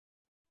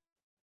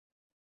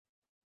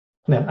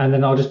Yeah, and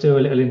then I'll just do a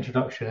little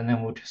introduction and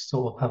then we'll just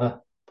sort of have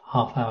a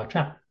half-hour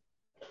chat.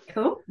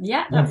 Cool.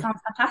 Yeah, that Yeah.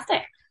 sounds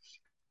fantastic.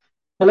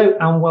 Hello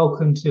and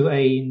welcome to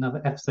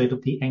another episode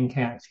of the NK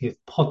Active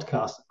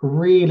podcast.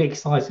 Really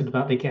excited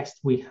about the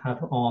guest we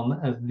have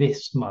on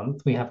this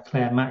month. We have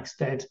Claire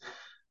Maxted,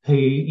 who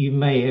you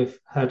may have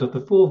heard of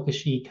before because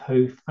she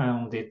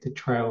co-founded the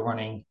Trail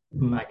Running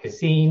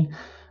magazine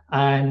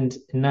and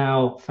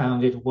now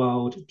founded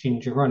World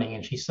Ginger Running.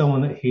 And she's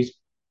someone who's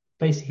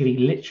basically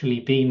literally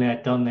been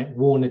there, done it,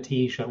 worn a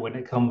t-shirt when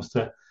it comes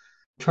to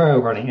trail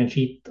running. And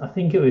I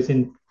think it was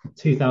in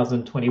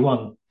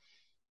 2021,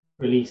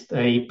 released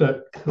a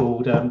book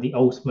called The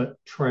Ultimate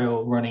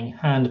Trail Running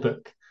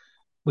Handbook,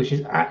 which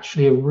is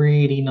actually a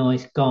really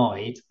nice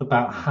guide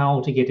about how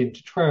to get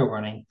into trail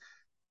running.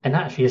 And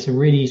actually, it's some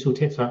really useful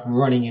tips about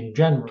running in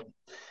general.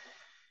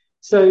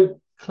 So,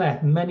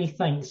 Claire, many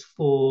thanks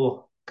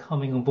for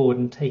coming on board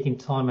and taking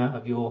time out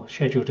of your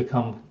schedule to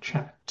come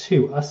chat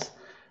to us.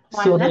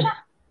 My Sort of pleasure.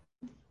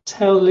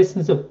 tell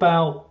listeners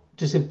about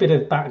just a bit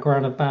of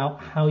background about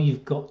how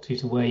you've got to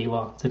where you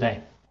are today.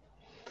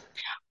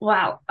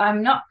 Well,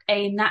 I'm not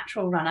a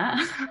natural runner.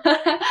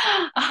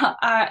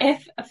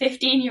 If a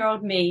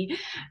 15-year-old me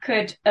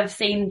could have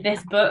seen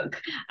this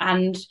book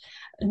and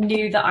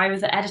knew that I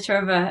was the editor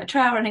of a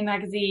trail running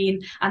magazine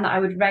and that I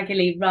would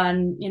regularly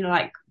run,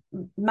 like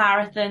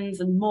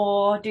marathons and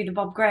more, do the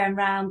Bob Graham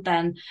round,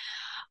 then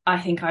I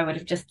think I would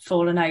have just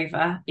fallen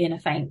over in a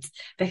faint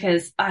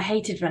because I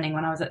hated running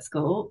when I was at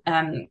school.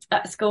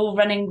 At school,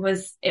 running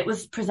was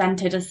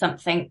presented as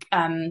something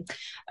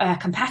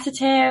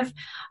competitive.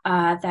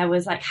 There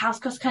was like house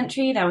cross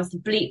country, there was the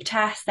bleep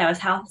test, there was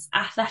house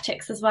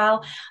athletics as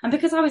well. And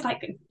because I was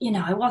like,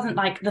 I wasn't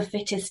like the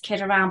fittest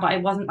kid around, but I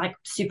wasn't like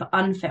super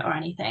unfit or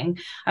anything.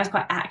 I was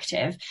quite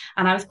active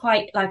and I was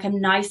quite like a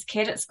nice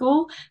kid at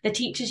school. The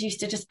teachers used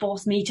to just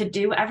force me to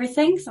do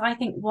everything. So I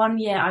think one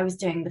year I was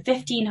doing the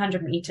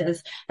 1500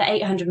 meters, the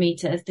 800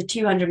 meters, the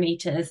 200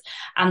 meters,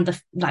 and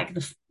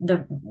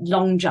the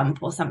long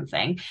jump or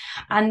something.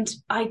 And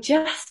I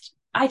just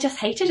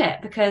hated it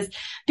because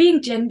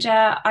being ginger,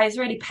 I was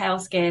really pale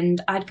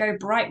skinned. I'd go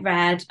bright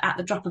red at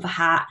the drop of a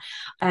hat.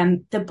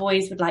 The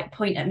boys would like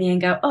point at me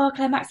and go, "Oh,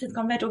 Claire Maxton's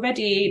gone red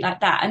already,"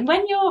 like that. And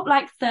when you're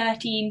like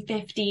 13,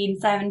 15,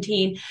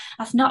 17,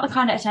 that's not the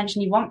kind of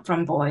attention you want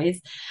from boys.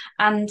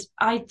 And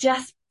I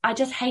just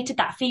hated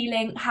that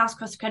feeling. House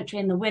cross country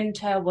in the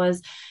winter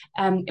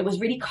it was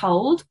really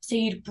cold. So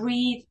you'd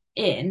breathe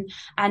in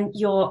and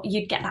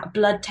you'd get that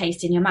blood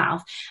taste in your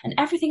mouth, and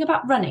everything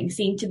about running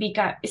seemed to be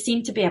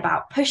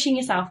about pushing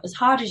yourself as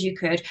hard as you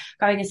could,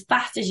 going as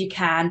fast as you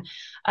can.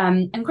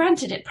 And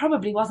granted, it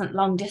probably wasn't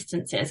long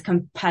distances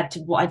compared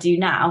to what I do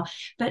now,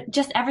 but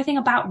just everything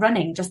about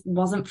running just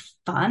wasn't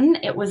fun.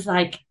 It was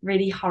like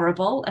really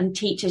horrible, and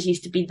teachers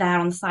used to be there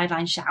on the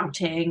sideline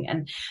shouting,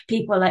 and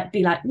people like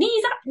be like,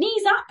 knees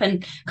up,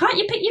 and can't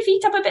you pick your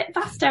feet up a bit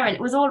faster? And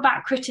it was all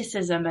about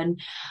criticism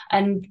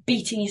and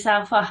beating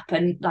yourself up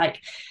and like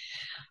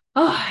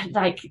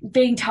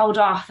being told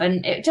off,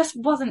 and it just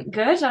wasn't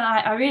good. And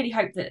I really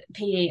hope that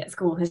PE at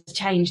school has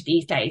changed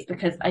these days,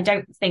 because I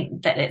don't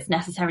think that it's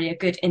necessarily a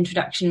good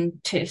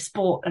introduction to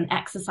sport and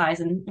exercise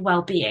and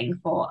well-being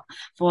for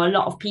a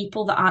lot of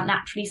people that aren't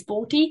naturally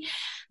sporty.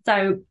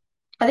 So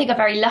I think I'm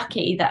very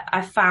lucky that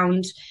I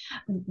found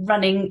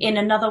running in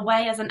another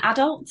way as an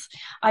adult.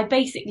 I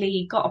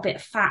basically got a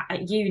bit fat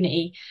at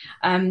uni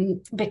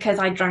because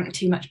I drank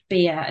too much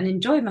beer and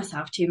enjoyed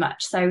myself too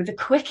much. So the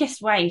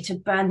quickest way to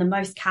burn the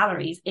most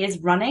calories is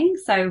running.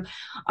 So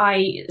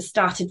I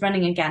started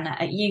running again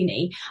at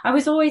uni. I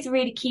was always a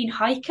really keen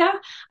hiker,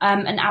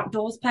 an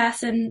outdoors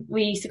person.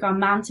 We used to go on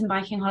mountain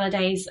biking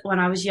holidays when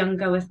I was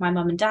younger with my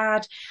mum and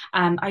dad.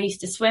 I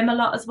used to swim a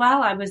lot as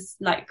well. I was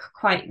like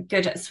quite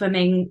good at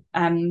swimming.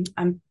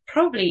 I'm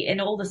probably in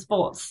all the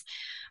sports,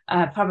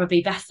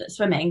 probably best at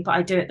swimming, but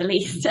I do it the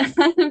least.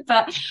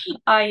 But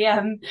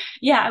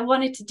yeah, I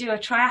wanted to do a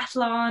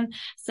triathlon.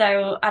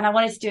 So, and I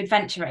wanted to do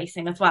adventure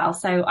racing as well.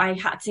 So I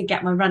had to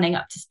get my running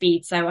up to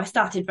speed. So I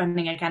started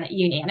running again at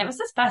uni, and it was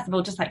just, first of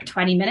all, just like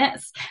 20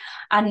 minutes.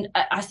 And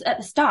at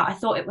the start, I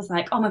thought it was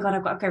like, oh my God,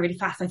 I've got to go really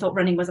fast. I thought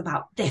running was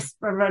about this,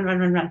 run, run, run,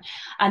 run, run.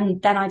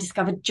 And then I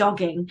discovered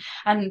jogging,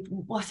 and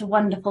what a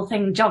wonderful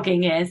thing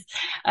jogging is.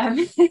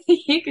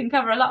 You can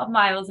cover a lot of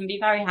miles and be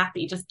very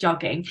happy just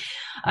jogging.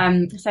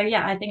 So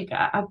yeah, I think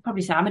I'd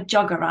probably say I'm a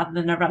jogger rather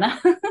than a runner.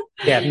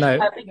 Yeah, no,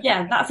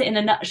 Yeah, that's it in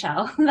a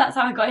nutshell. That's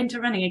how I got into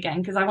running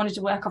again, because I wanted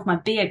to work off my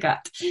beer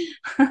gut.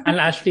 and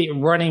actually,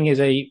 running is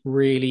a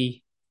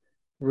really,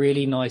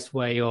 really nice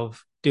way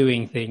of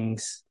doing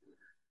things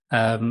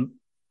um,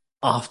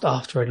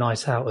 after a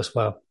night out as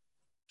well.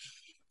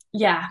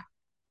 Yeah,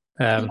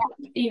 yeah. Um,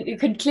 You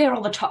can clear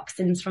all the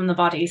toxins from the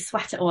body,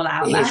 sweat it all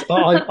out it there. is.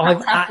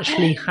 I've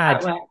actually How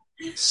it had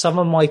works. some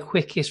of my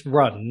quickest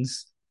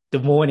runs the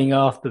morning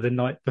after the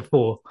night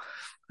before.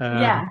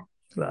 Um, Yeah.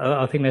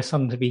 I think there's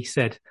something to be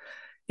said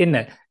in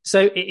there. So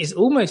it is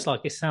almost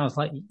like it sounds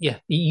like, yeah,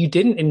 you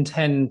didn't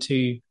intend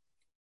to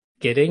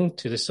get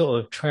into the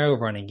sort of trail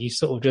running. You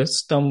sort of just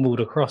stumbled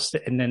across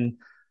it and then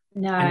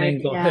and No,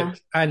 then got yeah.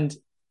 hooked. And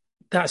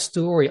that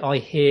story I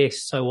hear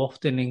so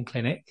often in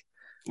clinic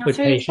That's with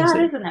really patients.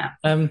 sad, isn't it?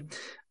 Um,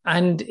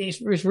 and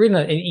it's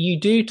really, you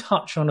do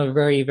touch on a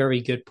very,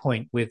 very good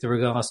point with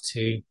regards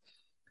to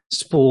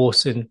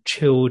sports and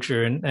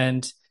children.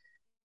 And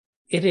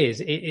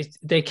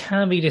there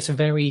can be this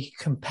very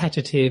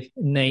competitive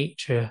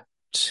nature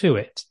to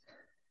it.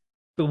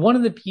 But one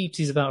of the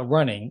beauties about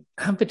running,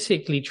 and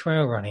particularly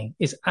trail running,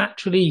 is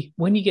actually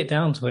when you get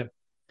down to it,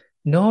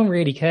 no one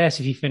really cares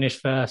if you finish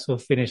first or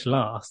finish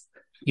last.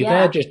 You're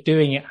there Yeah, just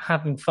doing it,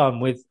 having fun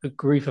with a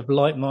group of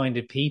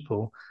like-minded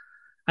people.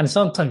 And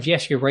sometimes,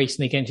 yes, you're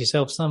racing against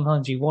yourself.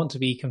 Sometimes you want to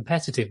be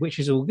competitive, which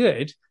is all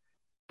good,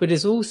 but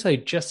it's also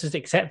just as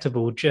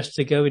acceptable just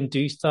to go and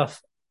do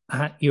stuff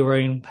at your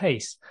own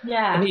pace. And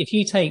yeah. if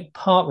you take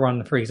Park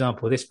Run, for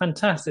example, this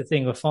fantastic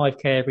thing of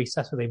 5K every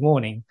Saturday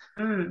morning,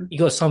 Mm, you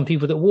got some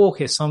people that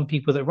walk it, some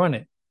people that run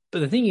it. But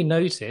the thing you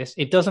notice,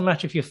 it doesn't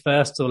matter if you're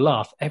first or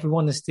last,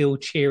 everyone is still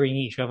cheering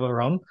each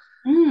other on.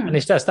 And mm,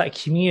 it's just that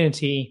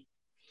community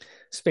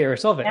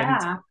spirit of it. yeah.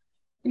 And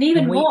And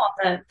even more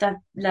we, the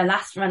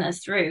last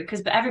runners through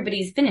because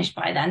everybody's finished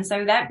by then,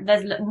 so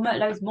there's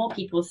loads more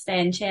people to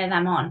stay and cheer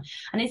them on,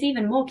 and it's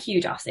even more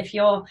kudos if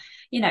you're,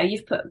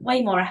 you've put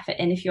way more effort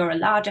in if you're a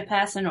larger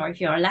person or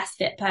if you're a less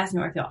fit person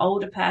or if you're an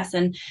older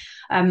person,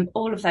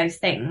 all of those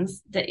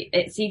things that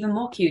it's even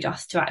more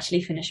kudos to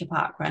actually finish a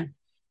park run.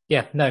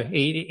 yeah, no,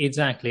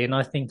 exactly. And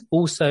I think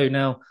also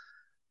now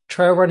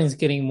trail running is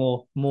getting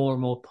more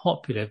and more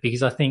popular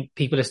because I think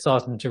people are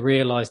starting to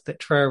realize that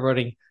trail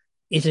running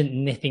isn't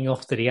nipping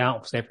off to the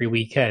Alps every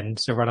weekend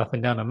to run up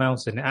and down a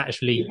mountain. It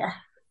actually Yeah,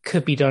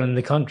 could be done in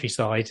the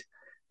countryside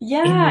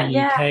in the yeah,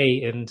 yeah,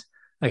 UK. And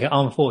like,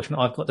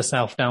 unfortunately, I've got the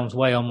South Downs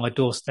Way on my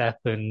doorstep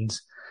and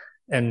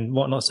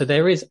whatnot. So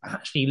there is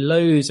actually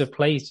loads of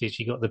places.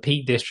 You've got the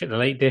Peak District, the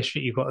Lake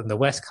District, you've got in the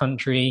West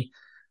Country,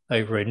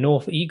 over in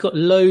North. You've got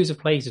loads of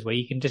places where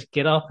you can just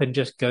get up and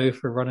just go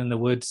for a run in the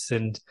woods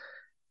and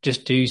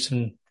just do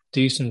some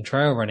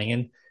trail running.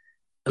 And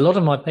a lot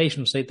of my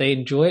patients say they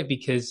enjoy it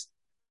because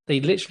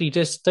they literally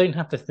just don't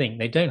have to think.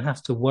 They don't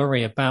have to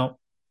worry about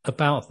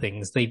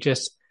things. They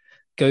just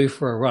go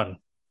for a run.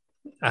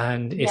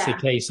 And it's a yeah.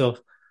 case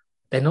of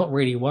they're not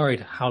really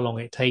worried how long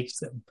it takes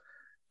them.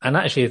 And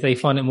actually, they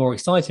find it more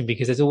exciting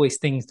because there's always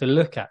things to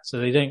look at. So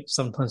they don't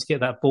sometimes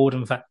get that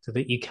boredom factor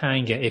that you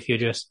can get if you're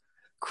just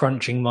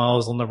crunching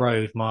miles on the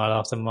road, mile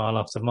after mile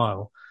after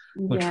mile.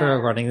 With trail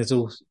Yeah. running, there's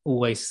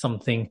always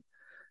something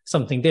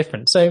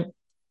different. So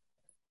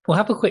we'll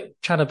have a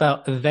quick chat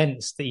about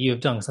events that you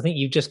have done. Because I think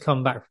you've just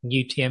come back from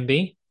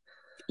UTMB.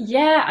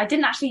 Yeah, I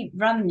didn't actually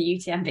run the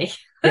UTMB.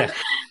 Yeah.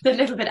 A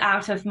little bit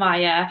out of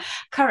my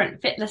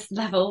current fitness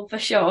level for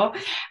sure.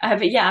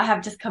 But yeah, I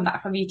have just come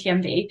back from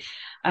UTMB.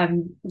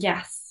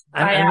 Yes,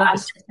 And I'm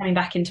that's just coming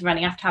back into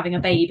running after having a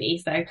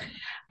baby. So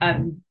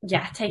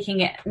yeah, taking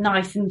it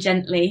nice and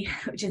gently,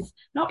 which is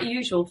not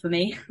usual for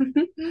me.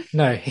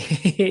 no,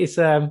 it's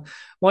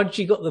once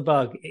you got the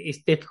bug,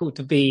 it's difficult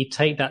to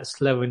take that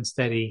slow and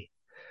steady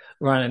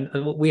run.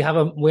 And we have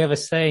a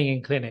saying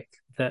in clinic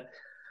that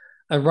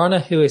a runner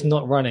who is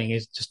not running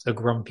is just a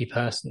grumpy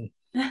person.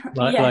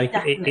 Like Yeah, like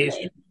it's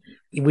definitely.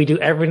 we do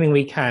everything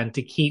we can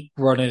to keep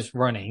runners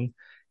running,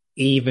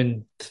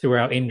 even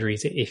throughout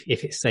injuries,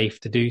 if it's safe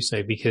to do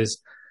so,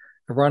 because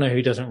a runner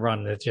who doesn't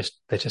run, they're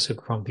just a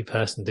grumpy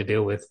person to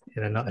deal with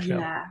in a nutshell.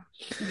 Yeah,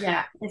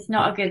 yeah, it's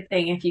not a good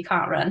thing if you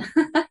can't run.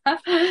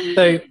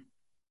 So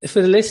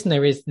for the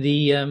listener, is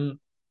the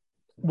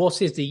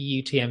what is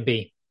the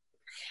UTMB?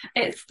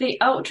 It's the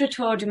Ultra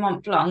Tour du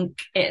Mont Blanc.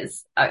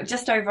 It's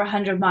just over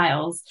 100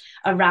 miles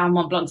around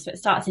Mont Blanc. So it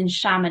starts in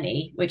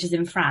Chamonix, which is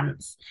in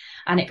France,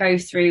 and it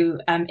goes through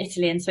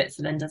Italy and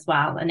Switzerland as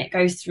well. And it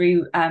goes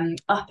through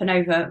up and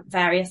over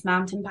various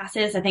mountain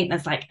passes. I think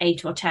there's like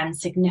 8 or 10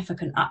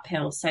 significant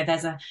uphills. So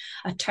there's a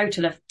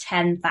total of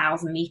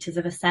 10,000 meters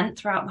of ascent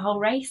throughout the whole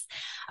race.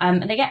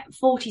 And they get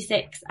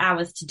 46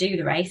 hours to do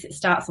the race. It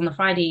starts on the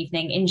Friday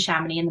evening in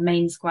Chamonix in the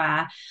main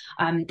square.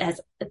 There's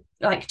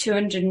like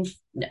 200,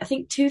 I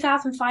think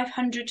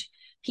 2,500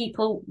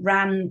 people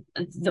ran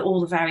all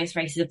the various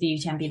races of the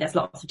UTMB. There's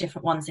lots of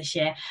different ones this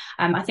year.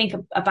 I think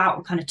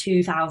about kind of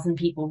 2,000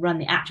 people run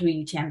the actual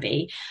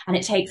UTMB, and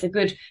it takes a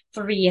good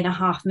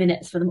 3.5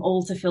 minutes for them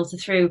all to filter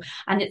through.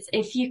 And it's,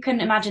 if you can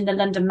imagine the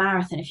London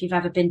Marathon, if you've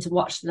ever been to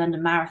watch the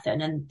London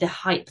Marathon and the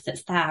hype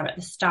that's there at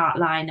the start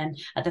line and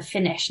at the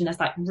finish, and there's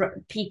like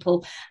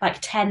people, like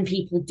 10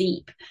 people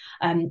deep.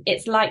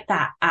 It's like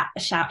that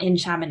in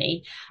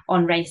Chamonix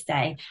on race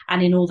day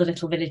and in all the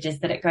little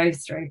villages that it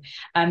goes through.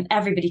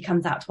 Everybody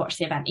comes out to watch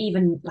the event.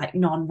 Even like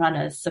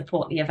non-runners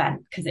support the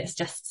event because it's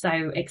just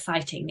so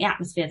exciting. The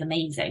atmosphere is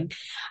amazing.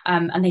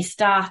 And they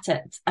start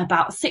at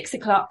about 6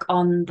 o'clock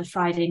on the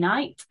Friday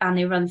night and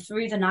they run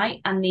through the night,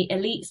 and the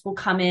elites will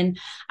come in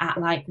at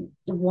like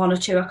 1 or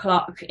 2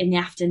 o'clock in the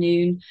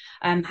afternoon,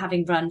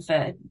 having run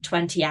for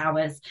 20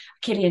 hours.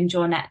 Kilian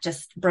Jornet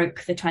just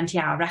broke the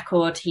 20-hour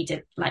record. He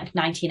did like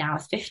 19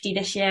 hours 50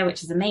 this year,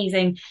 which is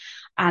amazing.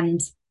 And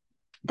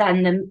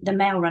then the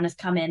male runners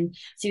come in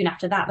soon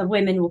after that. The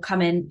women will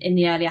come in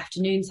the early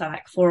afternoon, so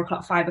like 4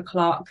 o'clock, 5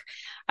 o'clock,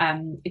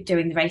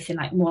 doing the race in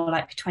like more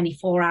like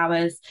 24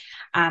 hours.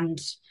 And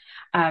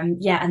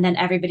and then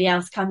everybody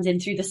else comes in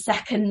through the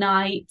second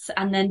night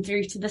and then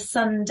through to the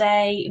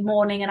Sunday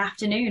morning and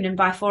afternoon. And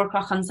by 4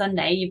 o'clock on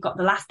Sunday, you've got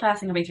the last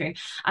person coming through.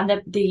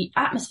 And the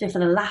atmosphere for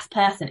the last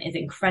person is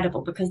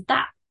incredible, because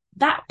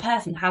that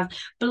person has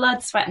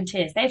blood, sweat and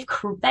tears. They're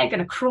going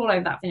to crawl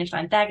over that finish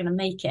line. They're going to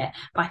make it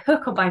by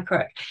hook or by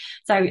crook.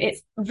 So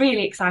it's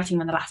really exciting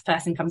when the last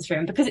person comes through.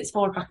 And because it's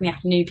 4 o'clock in the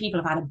afternoon, people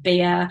have had a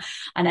beer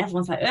and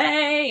everyone's like,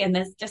 hey, and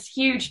there's just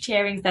huge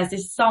cheering. There's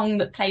this song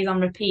that plays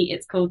on repeat.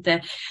 It's called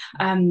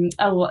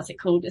what's it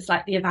called? It's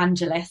like the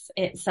Evangelist.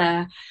 It's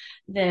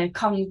the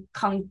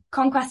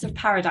Conquest of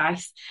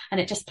Paradise, and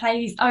it just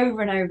plays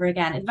over and over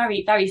again. It's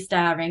very, very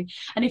stirring.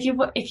 And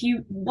if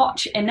you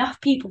watch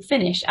enough people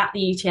finish at the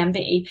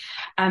UTMB,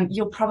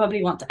 you'll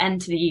probably want to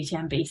enter the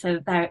UTMB. So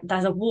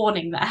there's a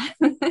warning there.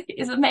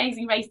 It's an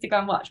amazing race to go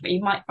and watch, but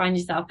you might find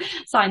yourself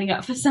signing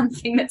up for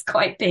something that's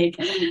quite big.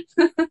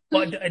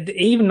 Well,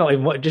 even not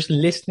even just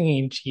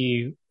listening to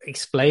you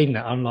explain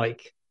that, I'm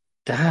like,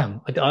 damn,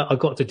 I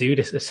got to do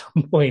this at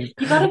some point.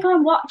 You've got to go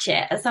and watch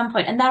it at some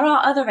point. And there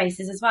are other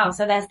races as well.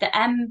 So there's the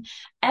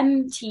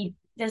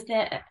there's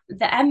the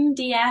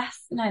MDS.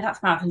 No,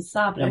 that's Marathon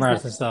Sable.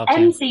 Marathon Sable.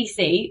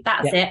 MCC,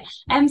 that's it.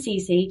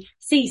 MCC,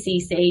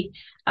 CCC,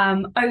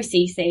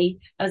 OCC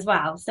as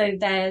well. So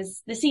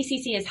there's the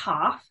CCC is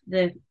half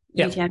the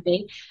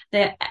UTMB.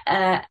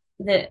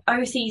 The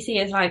OCC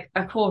is like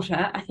a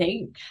quarter, I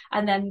think.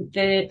 And then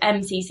the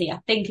MCC, I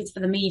think, is for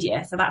the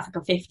media. So that's like a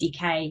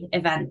 50k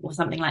event or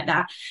something like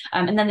that.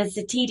 And then there's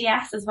the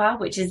TDS as well,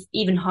 which is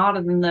even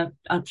harder than the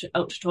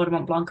Ultra Tour de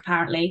Mont Blanc,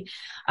 apparently.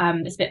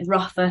 It's a bit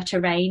rougher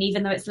terrain,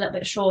 even though it's a little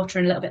bit shorter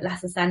and a little bit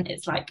less ascent.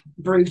 It's like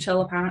brutal,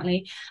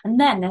 apparently. And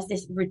then there's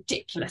this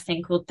ridiculous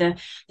thing called the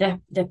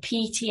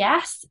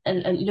PTS,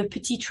 Le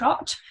Petit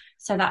Trot.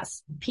 So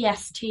that's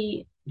PST,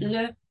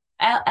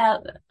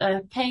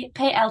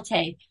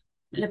 PLT.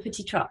 Le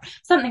Petit Trot,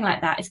 something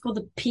like that. It's called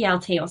the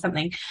PLT or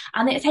something.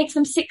 And it takes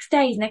them 6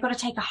 days, and they've got to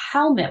take a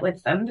helmet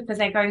with them because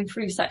they're going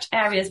through such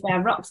areas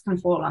where rocks can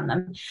fall on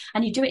them.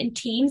 And you do it in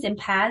teams, in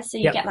pairs. So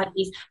you get like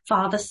these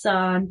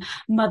father-son,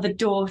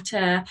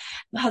 mother-daughter,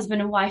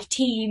 husband and wife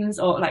teams,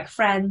 or like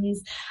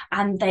friends.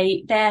 And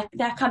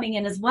they're coming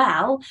in as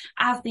well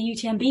as the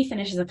UTMB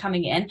finishers are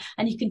coming in.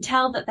 And you can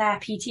tell that they're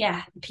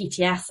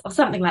PTS or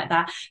something like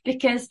that,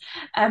 because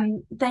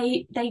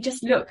they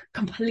just look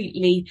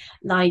completely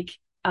like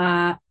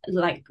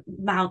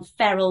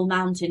feral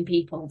mountain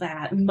people.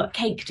 They're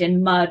caked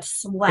in mud,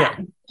 sweat,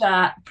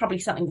 dirt, probably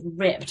something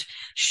ripped,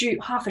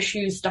 half a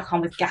shoe stuck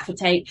on with gaffer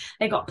tape.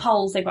 They've got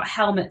poles, they've got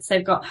helmets,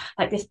 they've got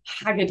like this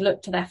haggard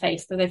look to their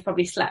face, so they've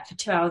probably slept for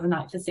 2 hours a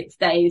night for 6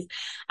 days.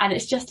 And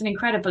it's just an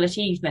incredible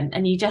achievement.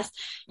 And you just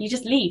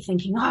leave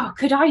thinking, oh,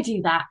 could I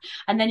do that?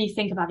 And then you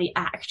think about the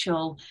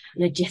actual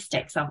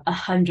logistics of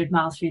 100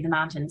 miles through the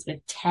mountains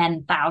with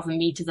 10,000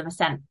 meters of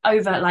ascent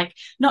over, like,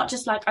 not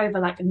just like over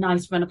like a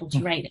nice runnable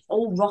terrain. It's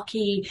all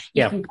rocky.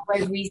 You can go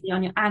over easily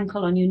on your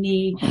ankle, on your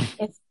knee.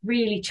 It's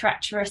really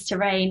treacherous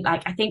terrain.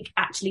 Like, I think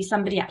actually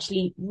somebody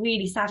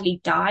really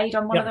sadly died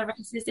on one of the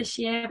races this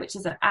year, which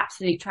is an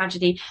absolute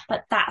tragedy.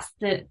 But that's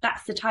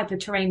the type of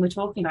terrain we're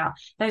talking about.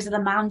 Those are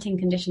the mountain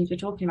conditions we're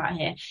talking about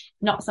here.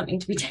 Not something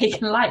to be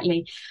taken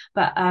lightly.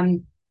 But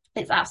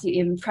it's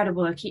absolutely an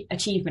incredible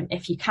achievement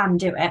if you can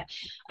do it.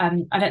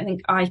 I don't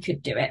think I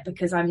could do it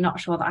because I'm not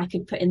sure that I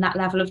could put in that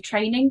level of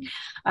training.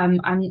 I'm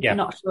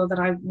not sure that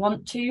I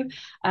want to.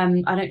 I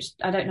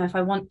don't know if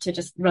I want to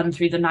just run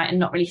through the night and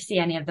not really see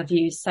any of the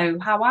views. So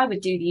how I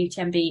would do the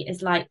UTMB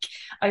is like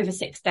over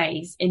 6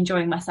 days,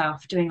 enjoying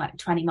myself, doing like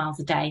 20 miles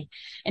a day.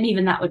 And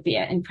even that would be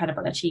an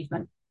incredible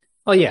achievement.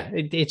 Oh yeah.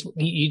 It's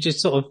you just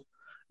sort of,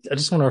 I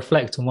just want to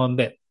reflect on one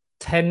bit.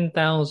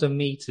 10,000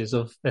 meters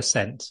of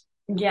ascent.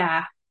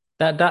 Yeah.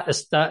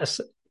 That's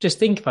just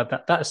think about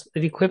that. That's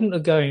the equivalent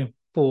of going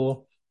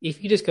for,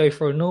 if you just go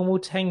for a normal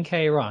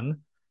 10k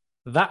run,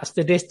 that's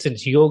the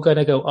distance you're going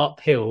to go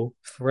uphill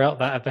throughout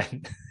that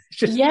event.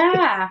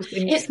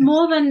 It's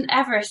more than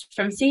Everest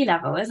from sea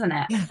level, isn't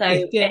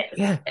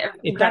it?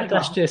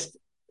 That's just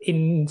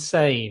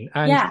insane.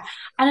 And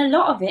a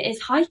lot of it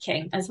is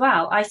hiking as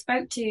well. I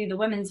spoke to the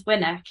women's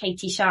winner,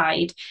 Katie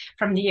Scheid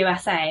from the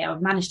USA. I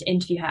managed to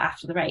interview her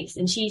after the race,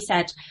 and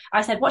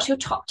I said, what's your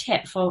top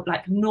tip for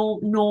like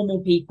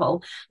normal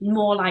people,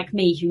 more like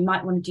me, who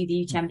might want to do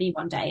the UTMB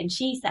one day? And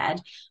she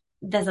said,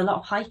 there's a lot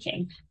of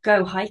hiking.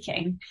 Go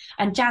hiking.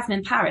 And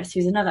Jasmine Paris,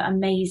 who's another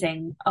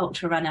amazing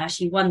ultra runner,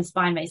 she won the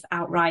Spine race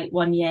outright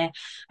one year,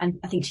 and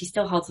I think she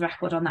still holds the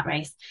record on that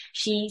race.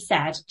 She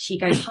said she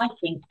goes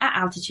hiking at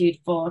altitude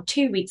for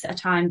 2 weeks at a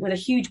time with a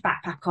huge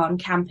backpack on,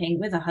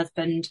 camping with her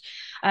husband.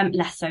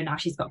 Less so now,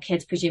 she's got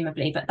kids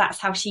presumably, but that's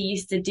how she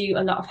used to do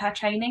a lot of her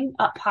training,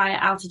 up higher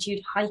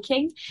altitude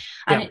hiking.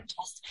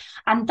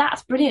 And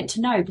that's brilliant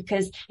to know,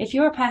 because if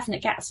you're a person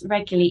that gets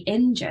regularly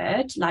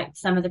injured, like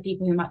some of the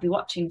people who might be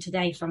watching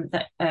today from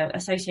that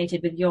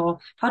associated with your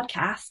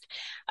podcast.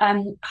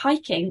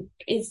 Hiking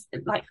is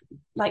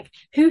like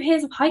who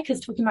hears of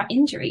hikers talking about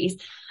injuries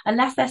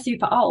unless they're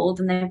super old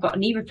and they've got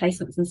knee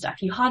replacements and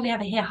stuff. You hardly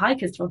ever hear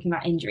hikers talking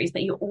about injuries,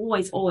 but you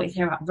always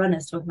hear about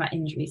runners talking about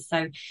injuries.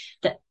 So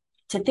that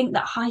to think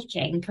that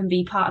hiking can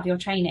be part of your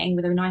training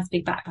with a nice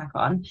big backpack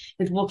on,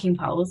 with walking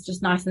poles,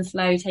 just nice and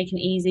slow, taking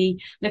it easy,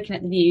 looking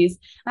at the views.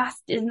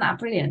 Isn't that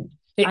brilliant?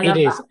 It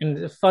is. That.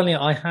 And finally,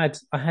 I had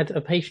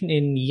a patient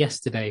in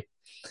yesterday,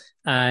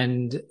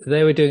 and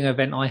they were doing an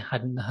event I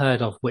hadn't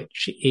heard of,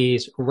 which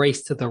is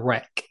Race to the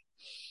Wreck.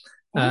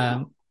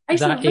 Race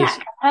to the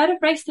Wreck. I've heard of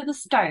Race to the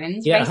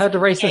Stones. Yeah, I heard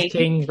of Race to the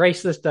King,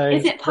 Race to the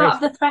Stones. Is it part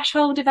of the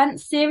Threshold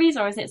Events series,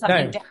 or is it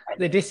something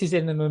different? This is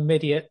in the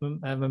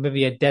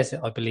Namibia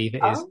desert, I believe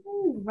it is.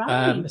 Oh,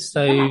 right. Is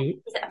it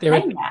a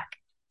plane wreck?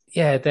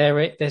 Yeah,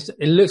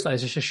 it looks like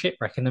there's just a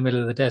shipwreck in the middle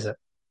of the desert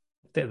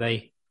that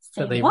they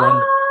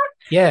run.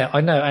 Yeah,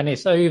 I know, and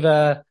it's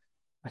over.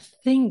 I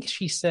think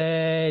she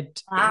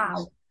said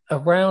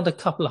around a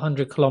couple of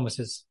 100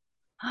 kilometers.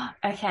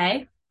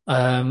 Okay.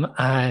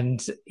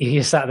 And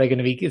you sat there going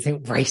to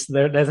be race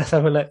there. Let's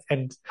have a look.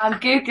 And I'm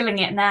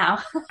Googling it now.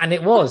 And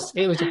it was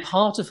a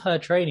part of her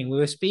training. We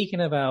were speaking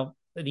about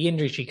the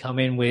injury she come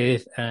in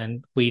with,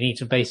 and we need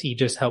to basically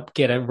just help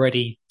get her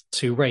ready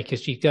to race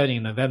because she's going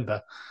in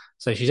November.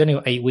 So she's only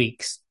got 8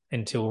 weeks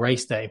until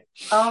race day.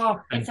 Oh,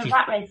 it's a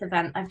rat race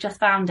event. I've just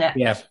found it.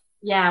 Yeah.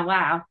 Yeah.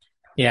 Wow.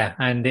 Yeah.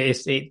 And it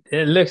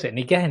looks at it. And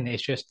again,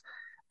 it's just,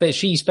 but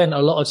she spent a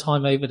lot of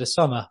time over the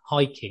summer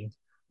hiking.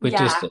 We're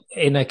just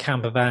in a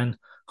camper van,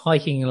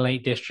 hiking in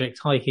Lake District,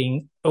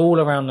 hiking all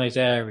around those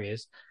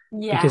areas.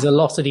 Yeah. Because a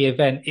lot of the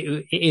event,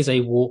 it is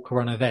a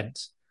walk-run event.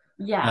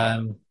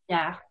 Yeah.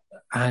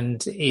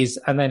 And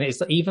then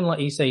it's even like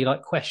you say,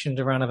 like questions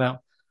around about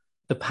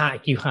the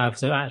pack you have.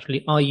 So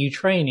actually, are you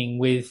training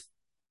with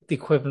the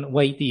equivalent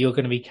weight that you're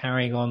going to be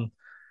carrying on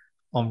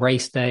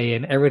race day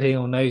and everything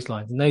on those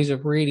lines? And those are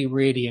really,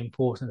 really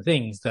important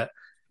things that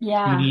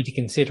you need to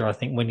consider, I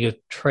think, when you're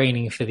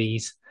training for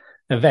these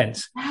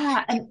events.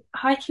 Yeah, and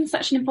hiking's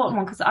such an important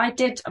one because I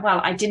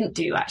didn't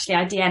do actually.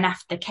 I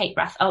DNF'd the Cape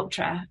Wrath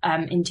Ultra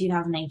in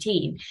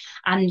 2018,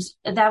 and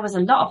there was a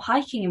lot of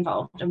hiking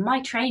involved. And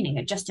my training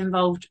had just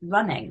involved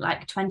running,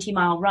 like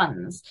 20-mile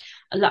runs.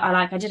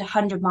 I did a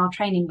 100-mile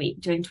training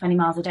week, doing 20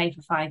 miles a day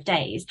for 5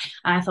 days.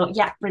 And I thought,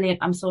 yeah, brilliant,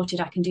 I'm sorted,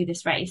 I can do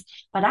this race.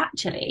 But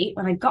actually,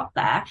 when I got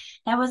there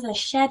was a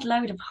shed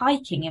load of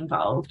hiking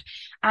involved,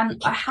 and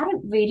I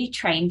hadn't really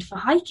trained for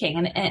hiking.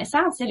 And it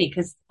sounds silly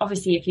because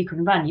obviously, if you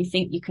can run, you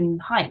think you can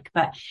hike,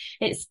 but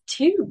it's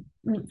two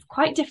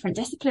quite different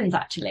disciplines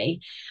actually.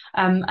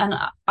 And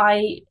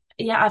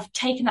I've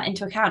taken that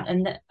into account,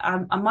 and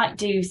I might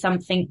do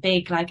something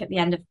big like at the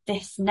end of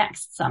this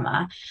next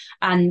summer,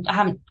 and I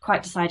haven't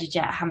quite decided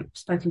yet. I haven't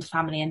spoken to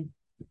family and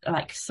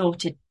like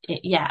sorted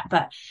it yet,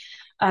 but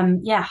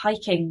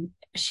hiking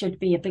should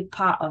be a big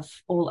part of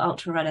all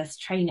ultra runners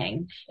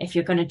training if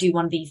you're going to do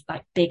one of these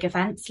like big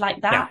events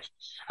like that.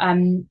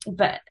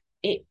 But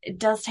it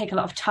does take a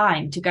lot of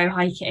time to go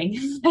hiking.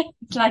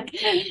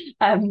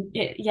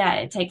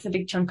 It takes a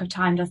big chunk of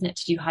time, doesn't it,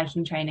 to do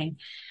hiking training?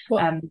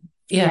 And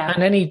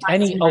any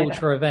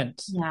ultra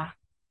event. Yeah.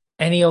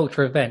 Any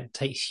ultra event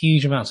takes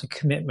huge amounts of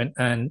commitment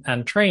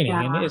and training.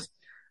 Yeah. And it is.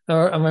 I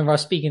remember I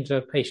was speaking to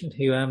a patient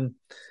who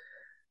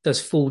does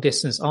full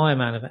distance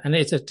Ironman, and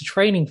the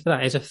training for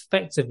that is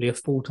effectively a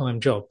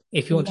full-time job.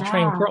 If you want to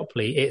train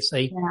properly, it's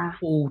a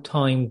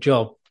full-time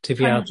job to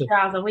be able to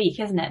 20 hours a week,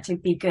 isn't it, to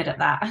be good at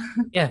that?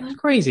 Yeah, it's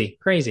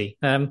crazy.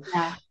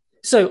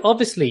 So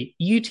obviously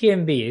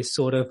UTMB is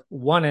sort of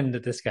one end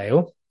of the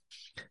scale.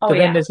 But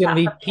then there's going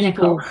to be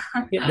people.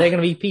 There are going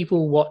to be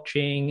people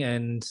watching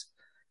and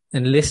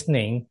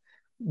listening.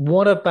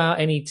 What about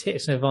any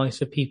tips and advice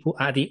for people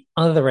at the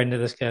other end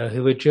of the scale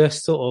who are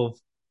just sort of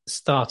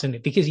starting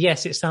it? Because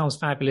yes, it sounds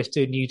fabulous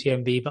doing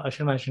UTMB, but I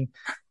should imagine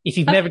if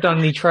you've never done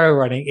any trail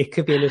running, it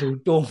could be a little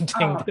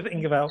daunting to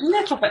think about. A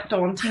little bit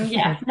daunting,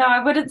 yeah. No,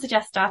 I wouldn't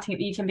suggest starting at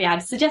the UTMB.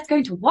 I'd suggest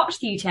going to watch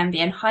the UTMB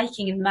and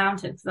hiking in the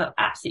mountains. That's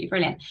absolutely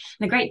brilliant. And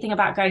the great thing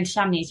about going to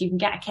Chamonix is you can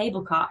get a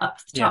cable car up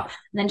to the top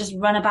and then just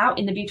run about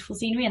in the beautiful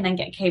scenery and then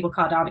get a cable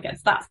car down again.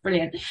 So that's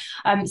brilliant.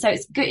 So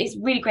it's good. It's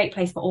a really great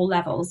place for all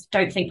levels.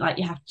 Don't think like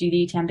you have to do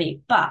the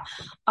UTMB. But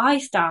I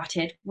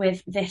started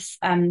with this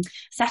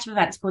set of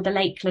events called the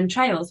Lakeland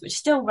Trails, which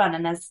still run,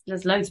 and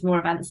there's loads more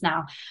events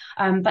now.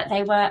 But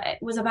it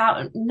was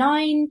about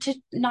 9 to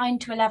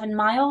 11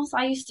 miles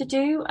I used to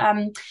do.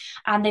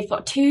 And they've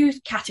got 2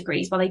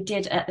 categories. Well, they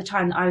did at the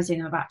time that I was doing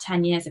them about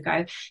 10 years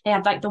ago. They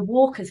had like the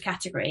walkers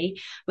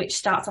category, which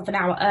starts off an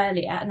hour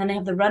earlier. And then they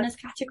have the runners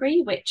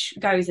category, which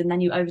goes and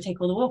then you overtake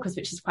all the walkers,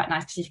 which is quite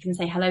nice because you can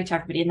say hello to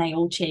everybody and they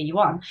all cheer you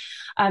on.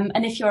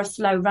 And if you're a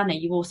slow runner,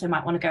 you also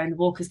might want to go in the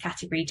walkers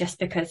category just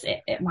because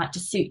it might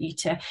just suit you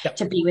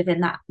to be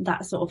within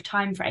that sort of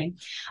time time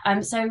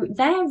frame. So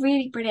they're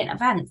really brilliant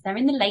events. They're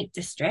in the Lake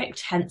District,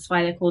 hence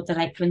why they're called the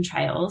Lakeland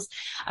Trails.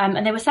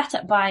 And they were set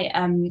up by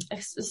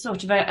a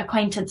sort of an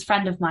acquaintance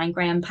friend of mine,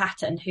 Graham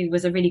Patton, who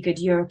was a really good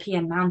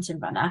European mountain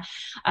runner.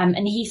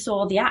 And he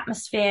saw the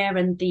atmosphere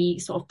and the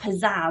sort of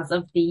pizzazz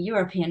of the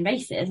European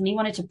races, and he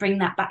wanted to bring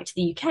that back to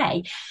the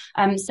UK.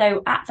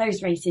 So at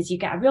those races, you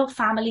get a real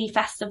family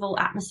festival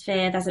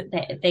atmosphere.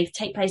 They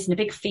take place in a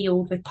big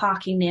field with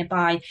parking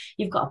nearby.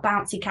 You've got a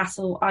bouncy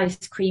castle,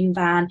 ice cream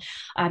van,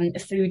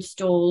 food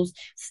stalls,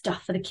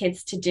 stuff for the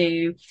kids to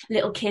do,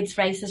 little kids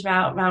races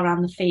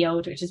around the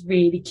field, which is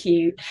really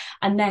cute.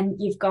 And then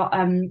you've got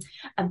a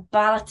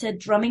balata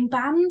drumming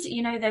band,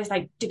 you know, those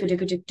like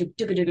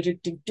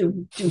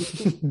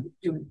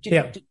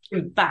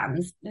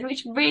bands,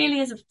 which really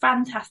is a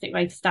fantastic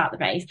way to start the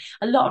race.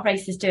 A lot of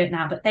races do it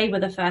now, but they were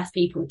the first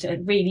people to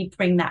really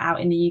bring that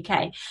out in the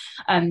UK.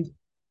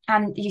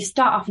 And you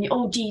start off and you're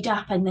all G'd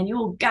up and then you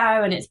all go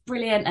and it's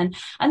brilliant.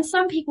 And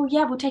some people,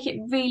 will take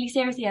it really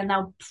seriously and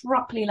they'll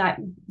properly like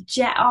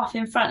jet off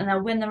in front and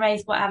they'll win the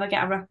race, whatever,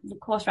 get a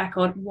course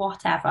record,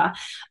 whatever.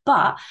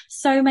 But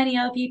so many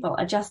other people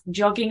are just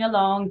jogging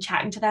along,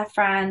 chatting to their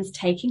friends,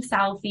 taking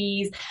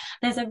selfies.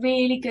 There's a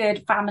really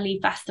good family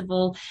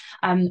festival,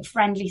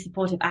 friendly,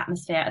 supportive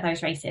atmosphere at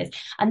those races.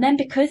 And then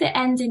because it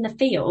ends in the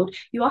field,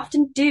 you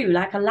often do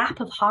like a lap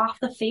of half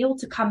the field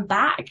to come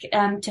back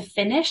to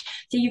finish.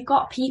 So you've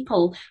got people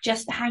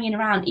just hanging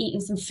around eating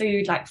some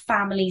food, like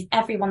families,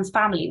 everyone's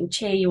family will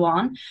cheer you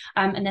on,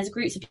 and there's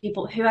groups of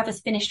people,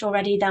 whoever's finished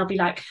already, they'll be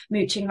like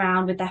mooching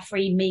around with their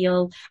free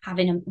meal,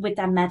 with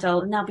their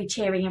medal, and they'll be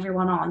cheering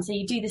everyone on. So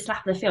you do this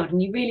lap of the field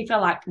and you really feel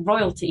like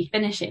royalty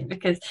finishing,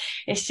 because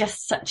it's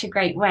just such a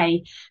great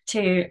way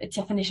to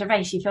finish a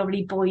race. You feel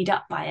really buoyed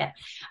up by it.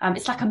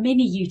 It's like a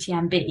mini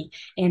UTMB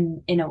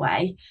in a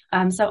way.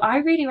 So I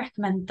really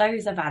recommend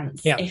those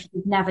events if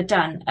you've never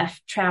done a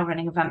trail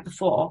running event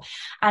before.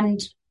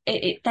 And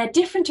they're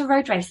different to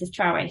road races,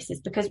 trail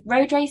races, because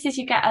road races,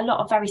 you get a lot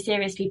of very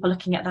serious people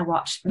looking at their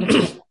watch,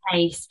 looking at the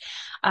pace,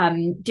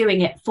 doing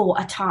it for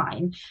a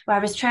time.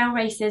 Whereas trail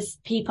races,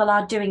 people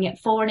are doing it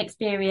for an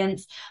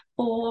experience,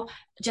 or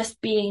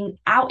just being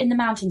out in the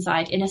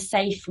mountainside in a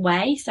safe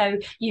way. So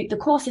the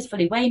course is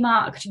fully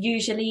waymarked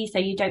usually, so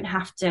you don't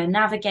have to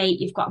navigate.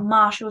 You've got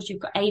marshals,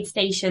 you've got aid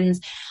stations,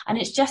 and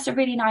it's just a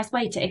really nice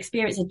way to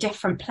experience a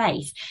different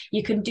place.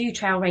 You can do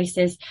trail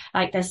races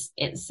like this.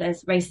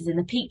 There's races in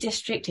the Peak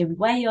District in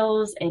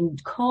Wales, in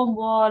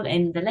Cornwall,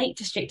 in the Lake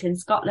District in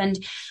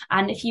Scotland.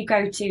 And if you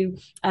go to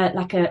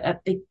like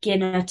a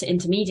beginner to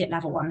intermediate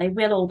level one, they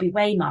will all be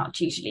waymarked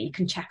usually. You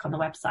can check on the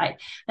website,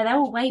 but they're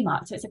all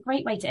waymarked. So it's a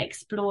great way to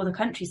explore the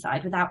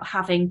countryside without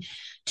having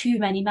too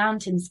many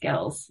mountain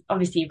skills.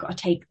 Obviously, you've got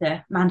to take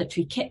the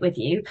mandatory kit with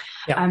you,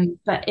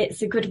 but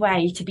it's a good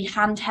way to be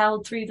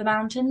handheld through the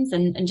mountains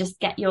and just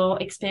get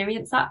your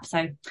experience up.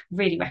 So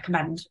really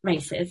recommend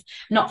races,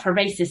 not for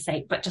races'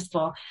 sake, but just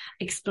for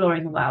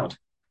exploring the world.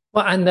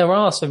 Well, and there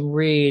are some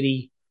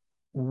really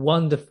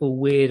wonderful,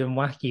 weird and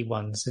wacky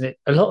ones, and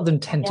a lot of them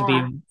tend to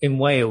be in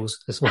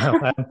Wales as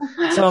well.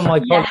 Some of my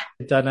colleagues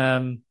have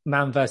done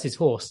man versus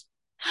horse.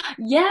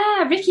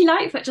 Yeah, Ricky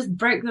Lightfoot just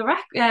broke the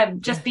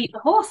record, just beat the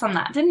horse on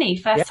that, didn't he?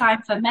 First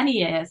time for many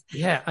years.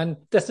 Yeah, and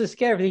that's the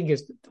scary thing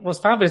is, what's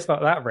fabulous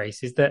about that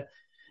race is that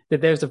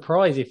there's a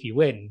prize if you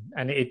win,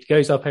 and it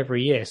goes up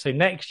every year. So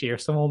next year,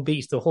 if someone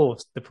beats the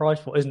horse, the prize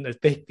pot isn't as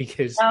big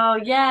because you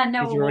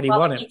already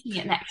won it.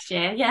 It next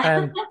year.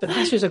 Yeah, but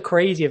that's just a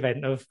crazy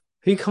event of.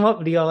 Who come up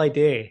with the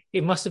idea?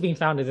 It must have been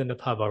founded in a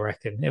pub, I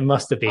reckon. It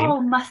must have been.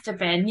 Oh, must have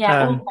been.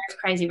 Yeah, all those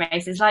crazy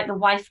races, like the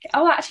wife.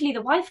 Oh, actually,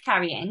 the wife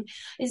carrying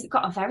has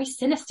got a very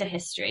sinister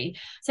history.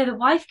 So the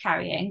wife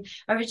carrying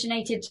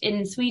originated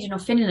in Sweden or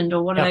Finland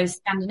or one of those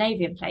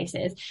Scandinavian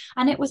places.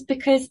 And it was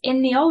because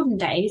in the olden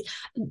days,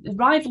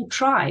 rival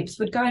tribes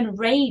would go and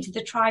raid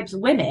the tribe's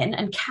women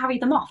and carry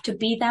them off to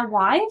be their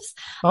wives.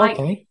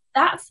 Okay. Like,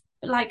 that's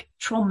like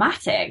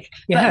traumatic,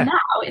 but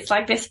now it's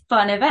like this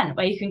fun event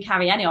where you can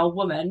carry any old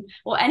woman,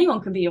 or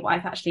anyone can be your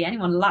wife. Actually,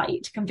 anyone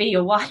light can be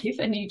your wife,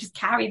 and you just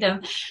carry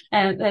them.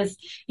 There's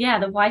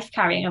the wife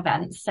carrying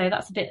events, so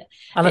that's a bit.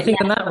 And I think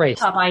in that race,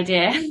 pub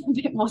idea, a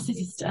bit more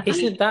sinister.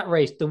 Isn't that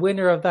race the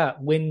winner of that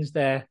wins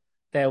their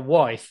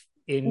wife?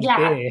 In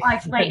beer.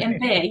 Wife's weight in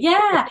beer.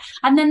 Yeah.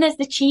 And then there's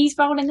the cheese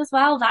rolling as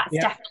well. That's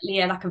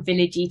definitely like a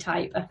villagey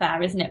type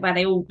affair, isn't it? Where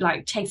they all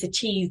like chase a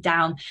cheese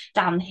down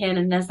the hill,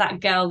 and there's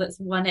that girl that's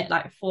won it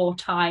like 4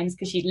 times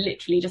because she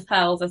literally just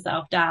hurls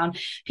herself down.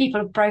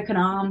 People have broken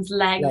arms,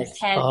 legs,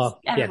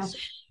 heads.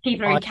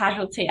 People are in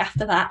casualty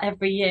after that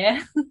every year.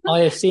 I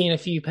have seen a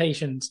few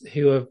patients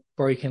who have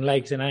broken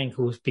legs and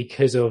ankles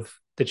because of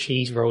the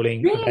cheese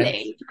rolling.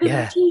 Really? Because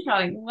of the cheese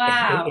rolling?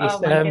 Wow. Oh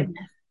my goodness.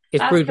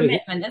 That's brutal.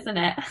 Commitment, isn't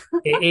it?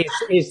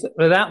 It's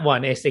for that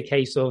one. It's a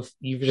case of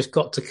you've just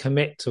got to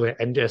commit to it,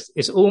 and just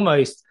it's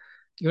almost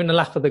you're in the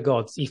lap of the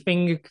gods. You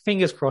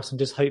fingers crossed and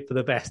just hope for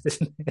the best,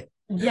 isn't it?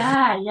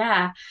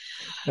 Yeah.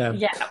 So,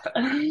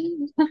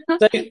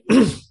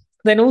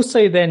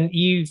 then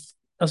you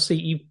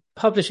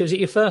published. Was it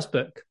your first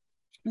book?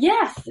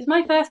 Yes, it's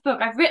my first book.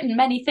 I've written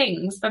many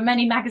things for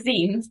many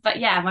magazines, but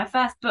yeah, my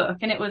first book,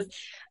 and it was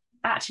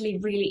actually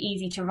really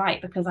easy to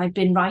write because I've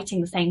been writing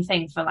the same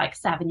thing for like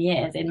 7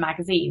 years in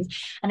magazines,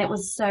 and it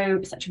was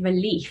such a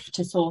relief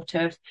to sort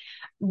of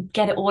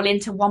get it all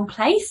into one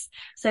place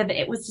so that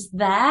it was just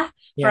there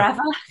Yeah.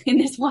 forever in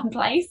this one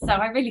place. So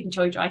I really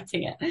enjoyed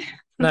writing it.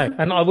 No,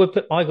 and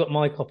I got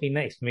my copy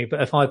next to me,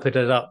 but if I put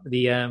it up,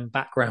 the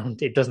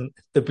background, it doesn't,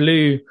 Yeah,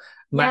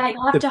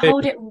 you'll have the to blue,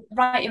 hold it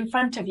right in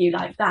front of you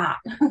like that.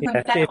 yeah,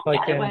 Then see if it'll I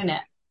get it, can, won't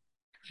it?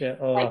 yeah,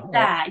 Like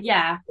there,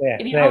 yeah. yeah,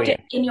 If you there we hold go.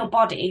 it in your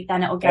body,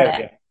 then it'll There get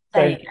we it. go.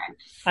 There So, you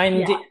go. and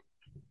Yeah.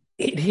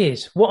 it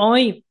is what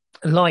I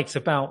liked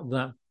about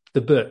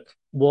the book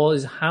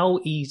was how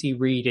easy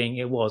reading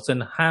it was,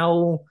 and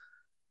how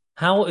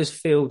it was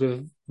filled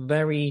with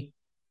very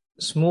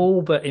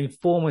small but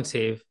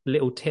informative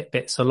little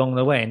tidbits along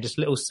the way, and just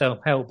little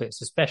self-help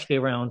bits, especially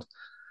around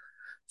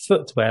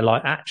footwear.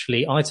 Like,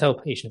 actually, I tell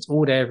patients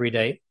all day, every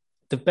day,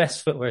 the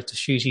best footwear is the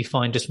shoes you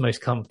find just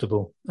most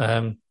comfortable.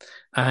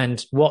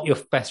 And what your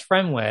best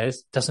friend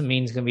wears doesn't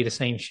mean it's going to be the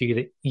same shoe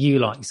that you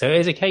like. So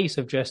it is a case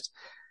of just,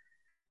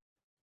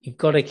 you've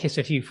got to kiss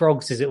a few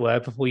frogs, as it were,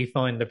 before you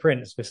find the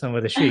prince with some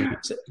of the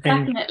shoes.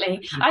 And Definitely.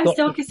 you've I'm got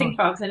still to kissing find,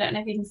 frogs. I don't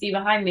know if you can see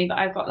behind me, but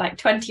I've got like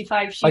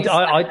 25 shoes stuck there.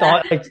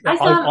 I, I still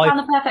haven't I, found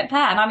the perfect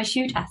pair, and I'm a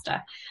shoe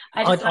tester.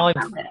 I just haven't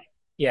I've, found it.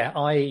 yeah,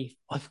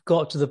 I've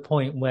got to the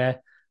point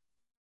where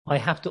I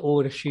have to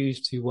order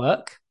shoes to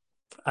work,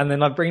 and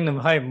then I bring them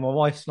home. My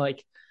wife's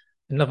like,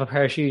 another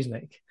pair of shoes,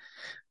 Nick.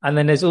 And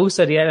then there's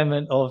also the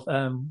element of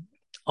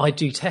I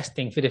do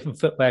testing for different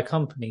footwear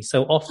companies.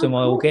 So often Oh,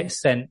 I will cool. get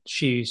sent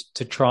shoes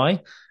to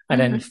try and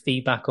then Hmm.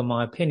 feedback on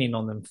my opinion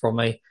on them from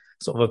a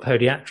sort of a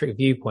podiatric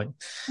viewpoint.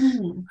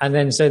 Hmm. And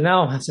then so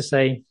now I have to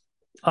say,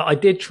 I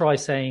did try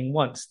saying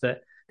once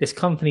that this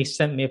company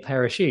sent me a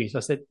pair of shoes.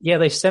 I said, yeah,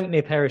 they sent me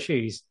a pair of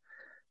shoes.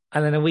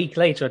 And then a week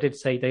later, I did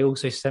say they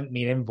also sent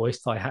me an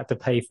invoice that I had to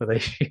pay for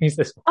those shoes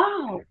as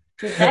Oh,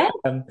 did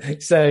well. they?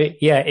 So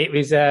yeah, it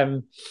was.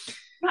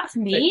 That's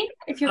mean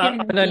if you're giving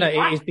them No, it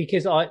feedback. is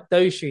because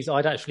those shoes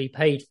I'd actually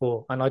paid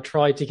for, and I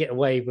tried to get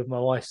away with my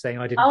wife saying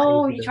I didn't pay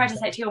Oh, for you them. tried to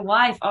say it to your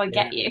wife. Oh, I Yeah,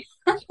 get you.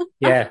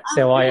 yeah.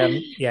 So yeah,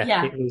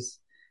 Yeah. it was.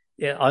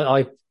 Yeah,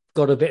 I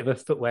got a bit of a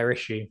footwear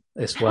issue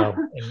as well.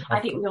 And I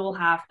I've think got we all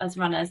have as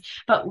runners,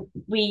 but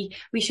we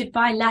should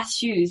buy less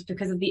shoes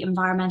because of the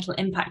environmental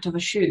impact of a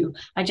shoe.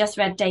 I just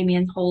read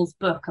Damien Hall's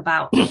book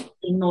about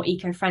being more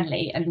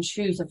eco-friendly, and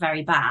shoes are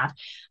very bad.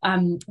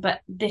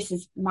 But this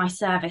is my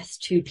service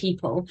to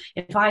people.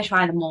 If I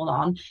try them all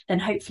on, then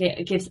hopefully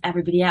it gives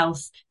everybody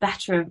else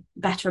better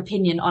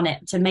opinion on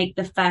it to make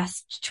the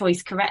first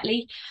choice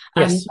correctly.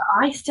 yes, But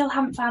I still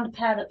haven't found a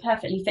pair that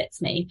perfectly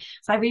fits me.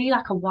 So I really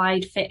like a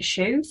wide fit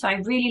shoe. So I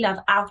really love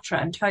Altra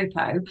and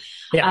Topo.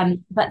 yeah,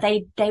 But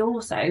they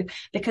also,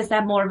 because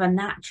they're more of a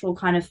natural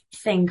kind of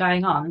thing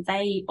going on,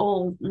 they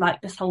all like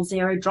this whole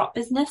zero drop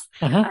business.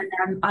 uh-huh.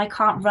 And I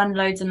can't run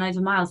loads and loads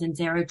of miles in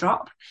zero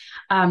drop.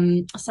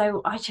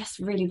 So I just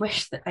really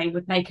wish that they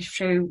would make a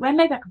shoe where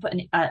maybe I could put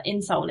an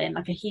insole in,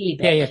 like a Healy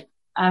Yeah, bit.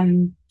 yeah.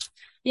 Um,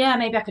 yeah,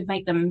 maybe I could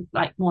make them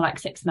like more like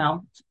 6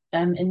 mil.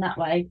 In that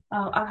way,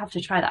 I'll have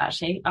to try that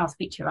actually. I'll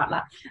speak to you about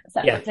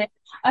that Yeah. separately.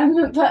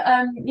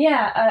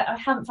 Yeah, I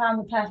haven't found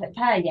the perfect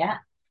pair yet.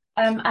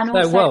 And So,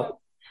 also,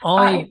 well, I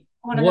I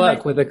one of the most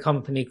work with a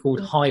company called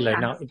Hilo.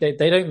 Now,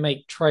 they don't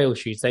make trail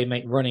shoes; they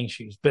make running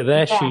shoes, but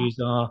their yeah. shoes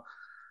are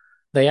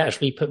they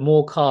actually put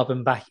more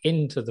carbon back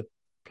into the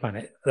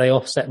planet. They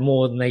offset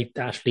more than they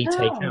actually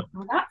take Oh, out.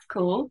 well, that's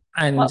cool.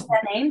 And What's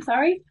their name?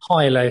 Sorry.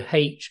 Hilo,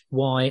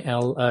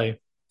 Hylo.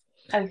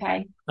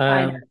 Okay,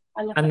 Hilo. Um,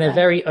 I look and at they're them.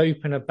 very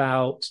open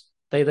about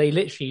they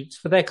literally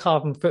for their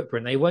carbon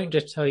footprint, they won't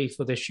just tell you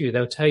for the shoe,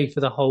 they'll tell you for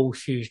the whole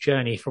shoe's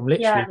journey from Yeah,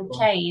 literally the from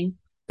chain.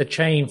 the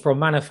chain from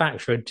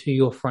manufacturer to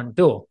your front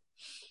door.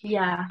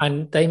 Yeah.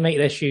 And they make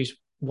their shoes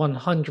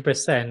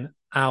 100%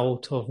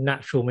 out of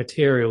natural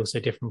materials, so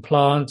different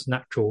plants,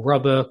 natural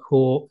rubber,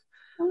 cork,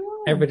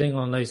 Oh, everything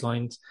on those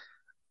lines.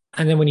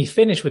 And then when you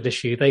finish with the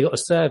shoe, they got a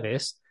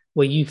service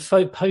where you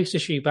post a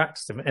shoe back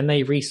to them and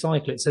they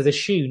recycle it. So the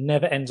shoe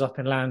never ends up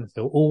in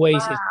landfill.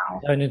 Always is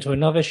wow. turned into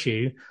another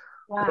shoe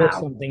or Wow.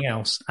 something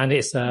else. And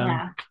it's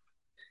Yeah.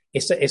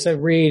 it's a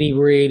really,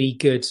 really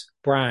good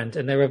brand.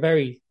 And they're a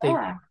very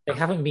Yeah. they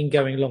haven't been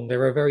going long.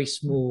 They're a very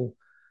small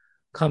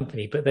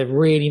company, but they're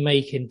really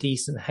making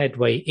decent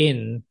headway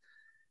in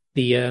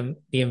the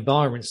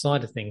environment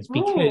side of things,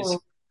 because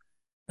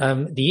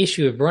Oh, the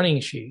issue of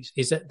running shoes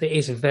is that it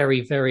is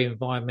very, very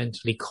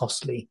environmentally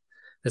costly.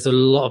 There's a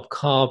lot of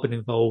carbon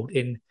involved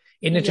in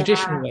the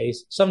traditional yeah.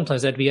 ways.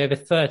 Sometimes there'd be over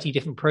 30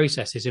 different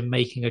processes in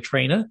making a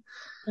trainer.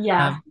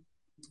 Yeah. Um,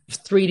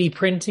 3D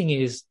printing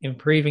is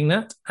improving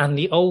that, and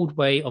the old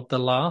way of the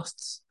Yeah.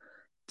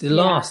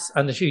 lasts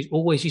and the shoes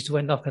always used to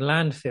end up in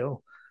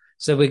landfill.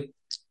 So we're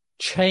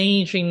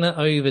changing that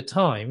over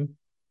time,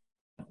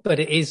 but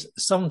it is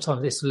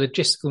sometimes it's a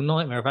logistical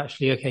nightmare of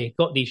actually, okay, you've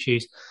got these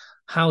shoes.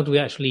 How do we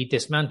actually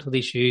dismantle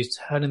these shoes,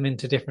 turn them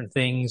into different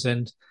things?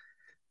 And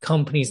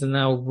companies are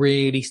now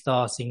really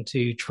starting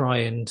to try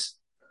and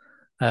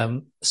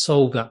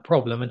solve that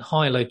problem. And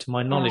Hilo, to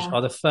my knowledge, Yeah,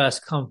 are the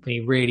first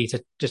company really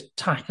to just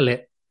tackle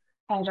it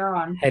head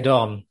on. head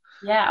on.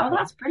 Yeah, oh,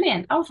 that's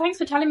brilliant. Oh, thanks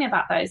for telling me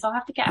about those. I'll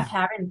have to get a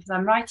pair in because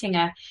I'm writing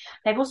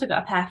they've also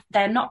got a pair,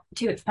 they're not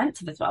too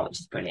expensive as well, which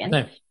is brilliant.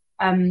 No,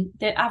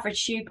 The average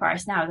shoe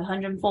price now is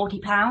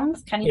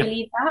 £140. Can you yeah,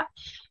 believe that?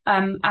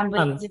 And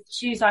with and the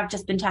shoes I've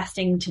just been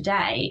testing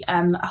today,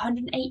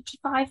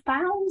 £185.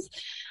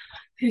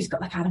 Who's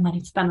got that kind of money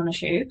to spend on a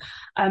shoe?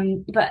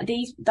 But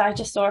these, I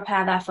just saw a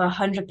pair there for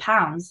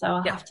 £100, so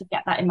I'll yeah, have to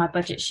get that in my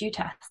budget shoe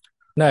test.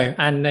 no,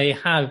 and they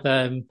have.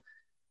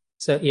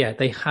 So yeah,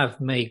 they have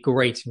made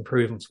great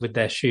improvements with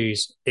their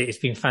shoes. It's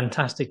been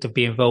fantastic to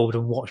be involved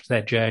and watch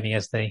their journey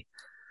as they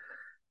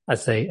go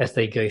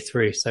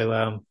through.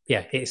 So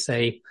yeah,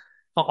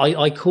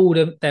 I call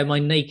them, they're my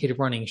naked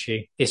running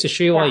shoe. It's a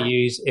shoe I Yeah,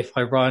 use if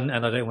I run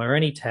and I don't wear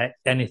any tech,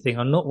 anything.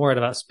 I'm not worried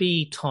about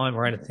speed, time,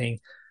 or anything.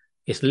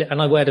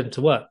 And I wear them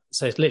to work.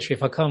 So it's literally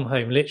if I come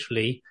home,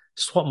 literally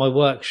swap my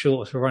work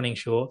shorts for running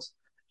shorts,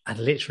 and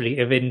literally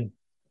within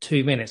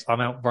 2 minutes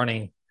I'm out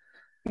running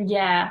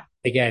yeah,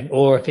 again.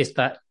 Or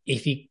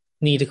if you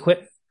need a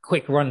quick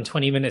run,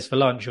 20 minutes for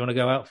lunch, you want to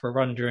go out for a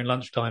run during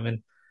lunchtime,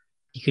 and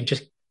you could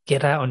just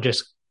get out and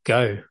just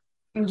go.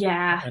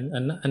 yeah.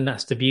 And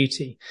that's the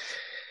beauty.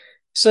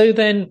 So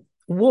then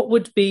what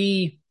would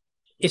be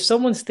if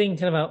someone's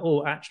thinking about,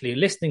 oh, actually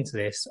listening to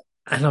this,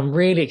 and I'm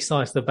really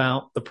excited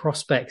about the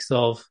prospects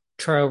of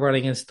trail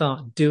running and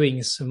start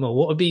doing some more,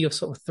 what would be your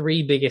sort of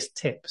three biggest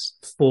tips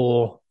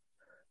for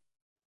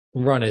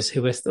runners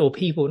who are, or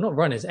people, not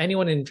runners,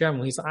 anyone in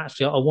general who's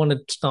actually, I want to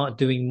start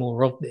doing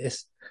more of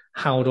this.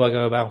 How do I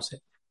go about it?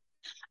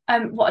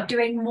 What,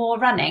 doing more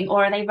running,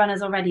 or are they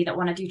runners already that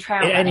want to do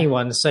trail running?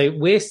 Anyone. So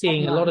we're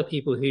seeing a lot Anyone. of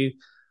people who,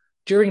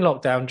 during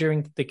lockdown,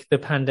 during the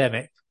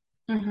pandemic,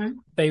 Hmm.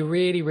 they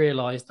really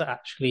realized that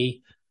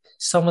actually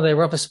some of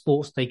their other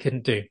sports they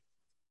couldn't do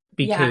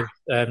Yeah,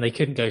 because they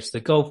couldn't go to the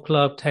golf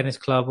club, tennis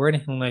club, or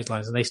anything along those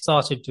lines. And they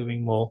started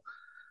doing more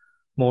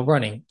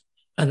running.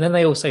 And then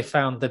they also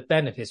found the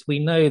benefits. We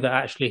know that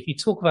actually, if you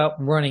talk about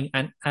running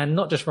and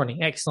not just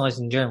running, exercise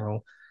in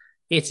general,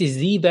 it is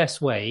the best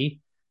way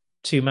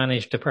to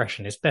manage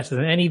depression. It's better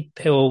than any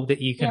pill that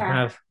you can yeah,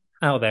 have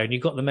out there. And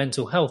you've got the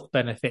mental health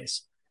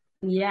benefits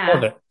of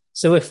yeah. it.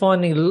 So we're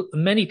finding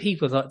many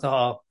people that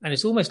are, and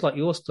it's almost like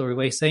your story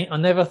where you're saying, I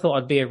never thought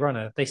I'd be a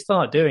runner. They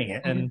start doing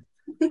it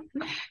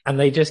and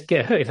they just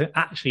get hooked. And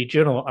actually, do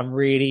you know what? I'm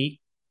really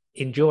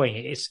enjoying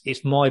it.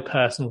 It's my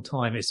personal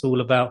time. It's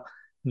all about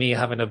me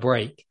having a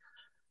break.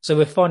 So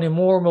we're finding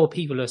more and more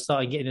people are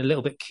starting getting a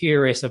little bit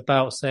curious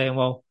about saying,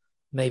 well,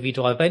 maybe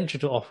do I venture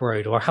to off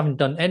road or I haven't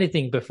done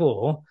anything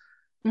before?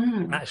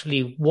 Mm.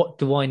 Actually, what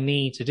do I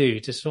need to do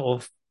to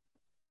sort of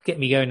get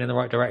me going in the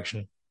right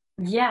direction?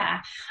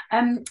 Yeah.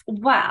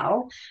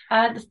 Well,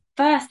 the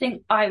first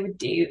thing I would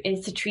do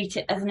is to treat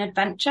it as an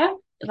adventure,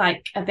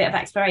 like a bit of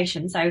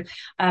exploration. So,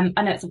 I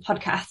know it's a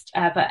podcast,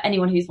 but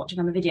anyone who's watching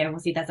on the video will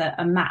see there's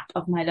a map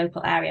of my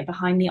local area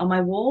behind me on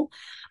my wall.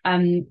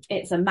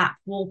 It's a map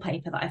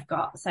wallpaper that I've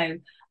got. So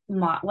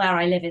where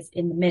I live is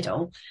in the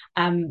middle,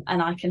 and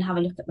I can have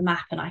a look at the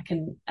map and I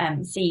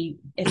can see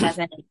if there's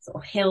any sort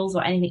of hills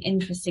or anything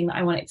interesting that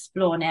I want to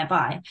explore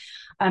nearby.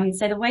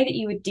 So the way that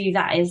you would do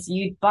that is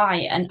you'd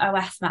buy an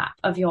OS map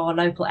of your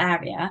local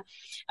area,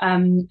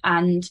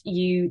 and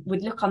you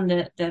would look on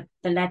the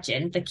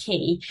legend, the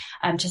key,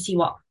 to see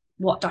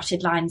what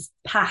dotted lines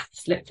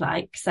paths look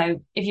like.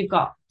 So if you've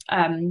got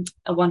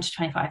a 1 to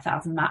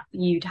 25,000 map,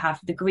 you'd have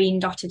the green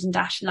dotted and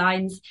dashed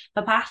lines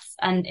for paths.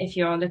 And if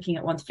you're looking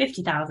at 1 to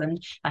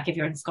 50,000, like if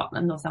you're in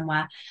Scotland or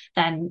somewhere,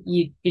 then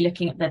you'd be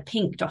looking at the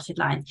pink dotted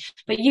lines.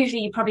 But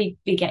usually you'd probably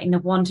be getting the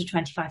 1 to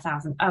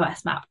 25,000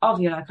 OS map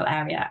of your local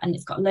area, and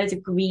it's got loads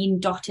of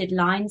green dotted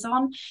lines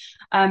on.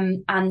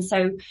 And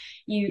so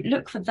you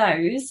look for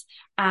those,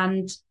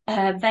 and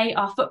they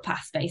are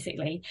footpaths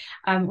basically.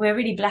 We're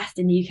really blessed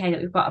in the UK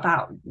that we've got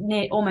about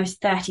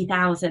almost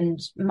 30,000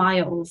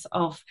 miles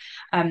of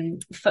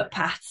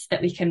footpaths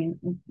that we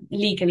can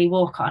legally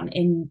walk on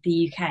in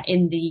the UK,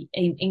 in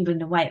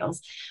England and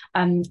Wales.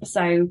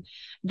 So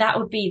that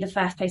would be the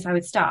first place I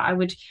would start. I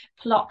would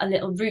plot a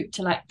little route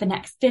to like the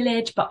next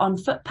village, but on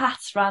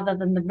footpaths rather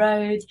than the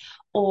road.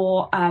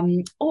 Or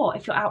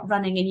if you're out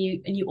running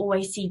and you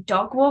always see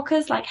dog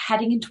walkers like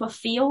heading into a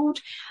field,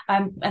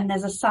 and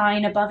there's a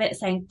sign above it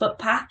saying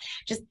footpath,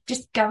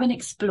 just go and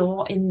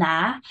explore in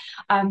there.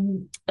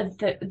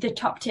 The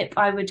top tip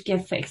I would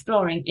give for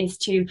exploring is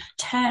to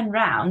turn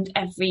round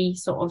every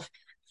sort of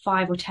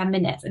 5 or 10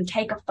 minutes and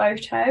take a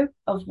photo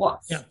of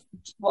Yeah.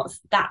 what's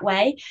that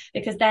way,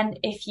 because then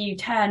if you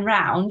turn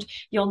round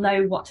you'll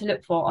know what to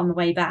look for on the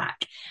way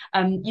back.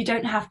 You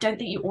don't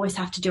think you always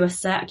have to do a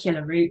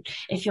circular route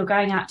if you're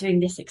going out doing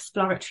this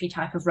exploratory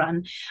type of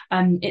run.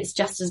 It's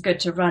just as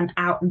good to run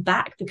out and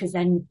back, because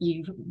then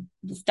you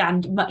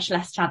stand much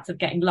less chance of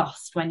getting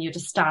lost when you're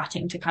just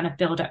starting to kind of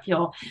build up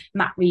your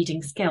map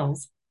reading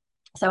skills.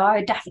 So I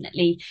would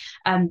definitely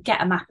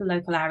get a map of the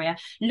local area.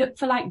 Look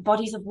for like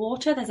bodies of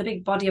water. There's a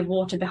big body of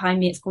water behind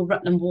me. It's called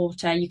Rutland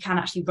Water. You can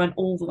actually run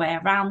all the way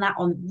around that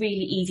on really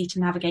easy to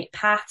navigate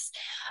paths.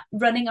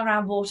 Running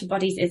around water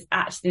bodies is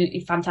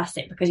absolutely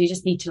fantastic because you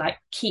just need to like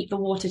keep the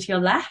water to your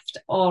left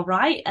or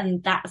right,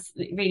 and that's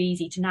really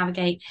easy to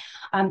navigate.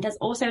 There's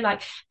also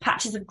like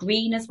patches of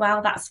green as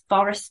well. That's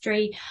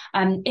forestry.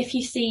 If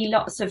you see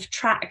lots of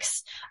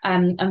tracks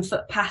and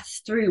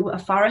footpaths through a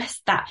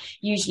forest, that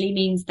usually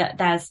means that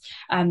there's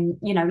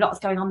lots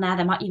going on there.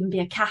 There might even be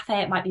a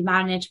cafe. It might be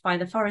managed by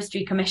the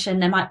Forestry Commission.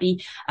 There might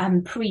be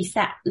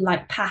preset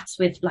like paths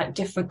with like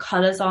different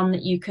colours on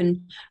that you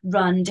can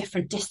run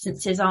different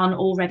distances on,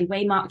 already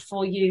waymarked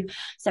for you.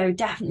 So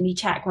definitely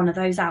check one of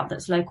those out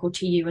that's local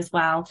to you as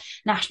well.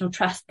 National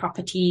Trust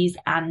properties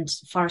and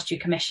Forestry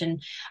Commission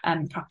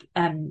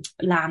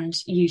land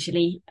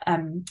usually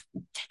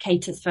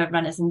caters for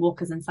runners and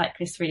walkers and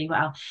cyclists really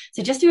well.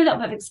 So just do a little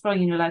bit of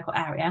exploring in your local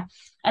area.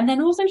 And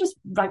then also just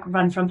like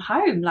run from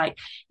home. Like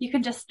you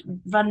can just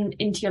run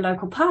into your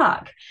local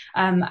park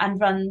and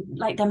run,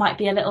 like there might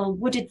be a little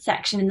wooded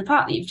section in the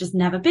park that you've just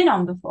never been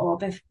on before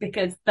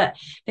because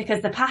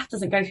the path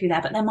doesn't go through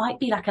there, but there might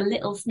be like a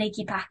little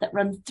snaky path that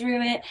runs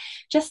through it.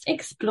 Just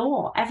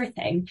explore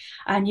everything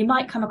and you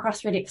might come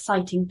across really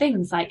exciting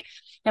things. Like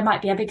there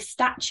might be a big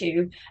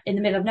statue in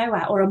the middle of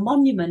nowhere or a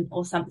monument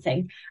or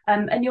something.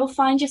 And you'll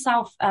find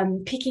yourself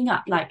picking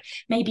up like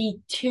maybe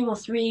 2 or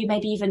 3,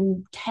 maybe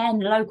even 10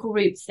 local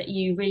routes that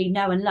you really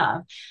know and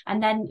love.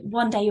 And then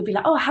one day you'll be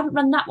like, oh, I haven't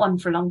run that one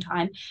for a long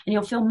time. And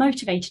you'll feel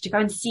motivated to go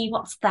and see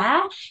what's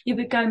there. You'll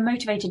be going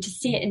motivated to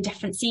see it in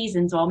different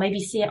seasons or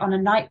maybe see it on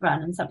a night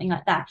run and something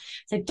like that.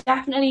 So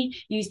definitely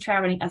use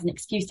trail running as an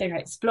excuse to go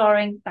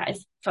exploring. That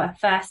is for a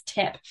first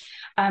tip.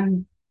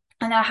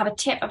 And then I have a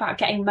tip about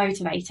getting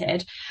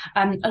motivated.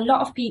 A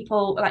lot of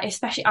people, like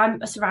especially I'm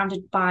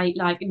surrounded by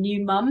like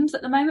new mums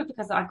at the moment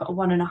because I've got a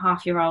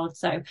 1.5-year-old.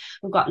 So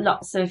we've got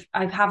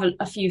I have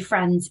a few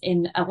friends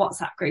in a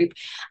WhatsApp group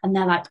and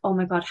they're like, oh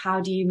my God,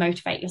 how do you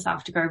motivate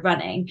yourself to go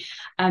running?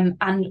 And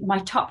my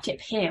top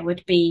tip here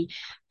would be,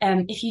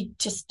 if you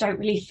just don't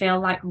really feel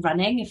like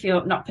running, if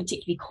you're not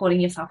particularly calling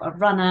yourself a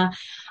runner,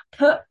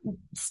 put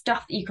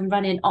stuff that you can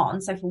run in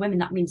on. So for women,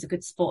 that means a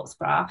good sports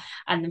bra.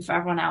 And then for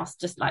everyone else,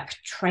 just like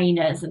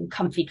trainers and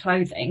comfy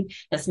clothing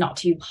that's not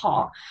too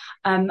hot.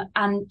 And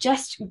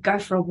just go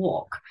for a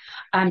walk.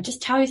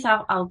 Just tell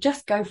yourself, I'll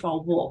just go for a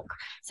walk.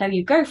 So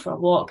you go for a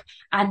walk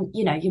and,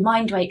 you know, your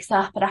mind wakes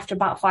up. But after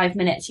about 5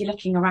 minutes, you're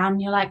looking around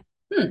and you're like,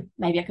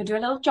 maybe I could do a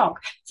little jog.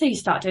 So you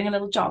start doing a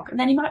little jog and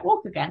then you might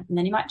walk again and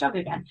then you might jog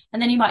again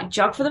and then you might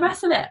jog for the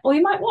rest of it or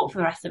you might walk for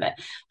the rest of it.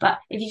 But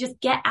if you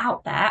just get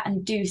out there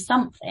and do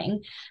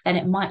something, then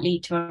it might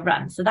lead to a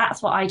run. So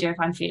that's what I do if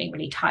I'm feeling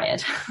really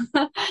tired.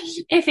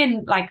 If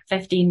in like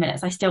 15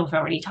 minutes, I still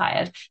feel really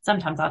tired,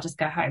 sometimes I'll just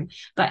go home.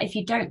 But if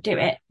you don't do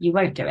it, you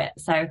won't do it.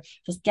 So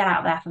just get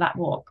out there for that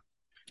walk.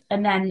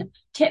 And then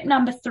tip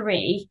number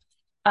 3.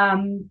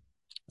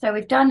 So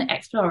we've done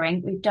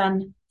exploring, we've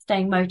done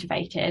staying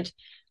motivated.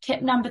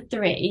 Tip number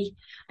 3,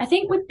 I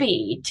think would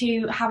be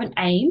to have an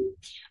aim,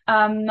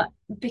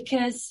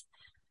 because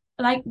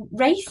like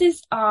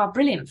races are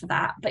brilliant for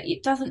that, but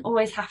it doesn't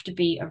always have to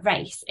be a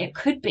race. It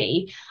could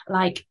be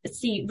like,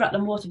 see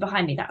Rutland Water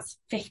behind me, that's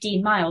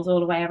 15 miles all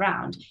the way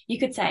around. You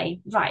could say,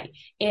 right,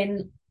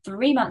 in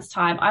 3 months'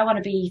 time, I want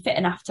to be fit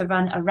enough to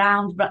run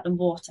around Rutland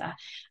Water.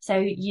 So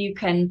you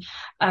can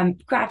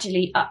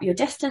gradually up your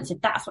distance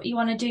if that's what you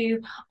want to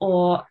do,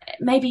 or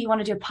maybe you want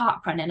to do a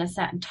park run in a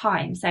certain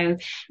time. So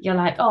you're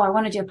like, oh, I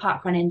want to do a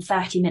park run in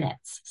 30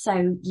 minutes.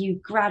 So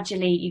you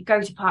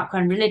go to park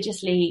run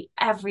religiously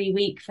every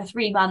week for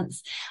 3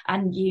 months,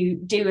 and you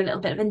do a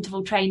little bit of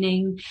interval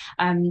training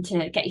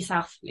to get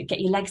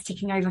your legs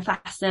ticking over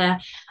faster.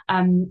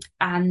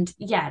 And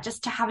yeah,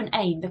 just to have an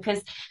aim,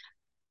 because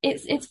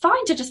it's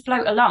fine to just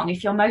float along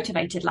if you're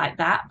motivated like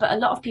that, but a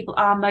lot of people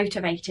are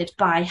motivated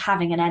by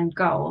having an end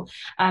goal.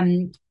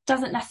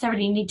 Doesn't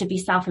necessarily need to be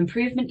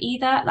self-improvement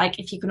either. Like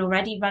if you can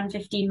already run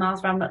 15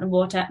 miles around Rutland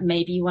Water,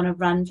 maybe you want to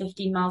run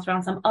 15 miles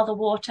around some other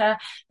water.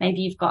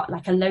 Maybe you've got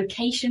like a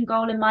location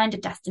goal in mind, a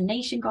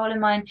destination goal in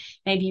mind.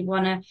 Maybe you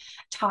want to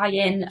tie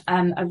in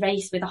a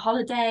race with a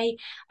holiday,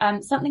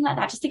 something like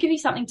that, just to give you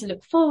something to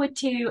look forward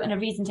to and a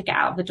reason to get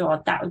out of the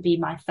door. That would be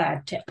my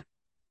 3rd tip.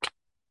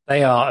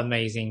 They are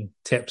amazing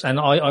tips. And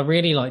I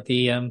really like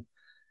the,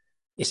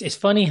 it's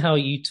funny how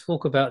you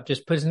talk about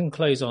just putting some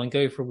clothes on,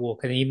 go for a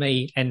walk, and you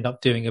may end up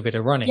doing a bit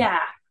of running. Yeah.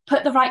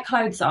 Put the right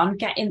clothes on,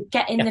 get in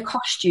the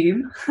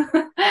costume.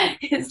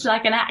 It's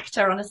like an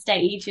actor on a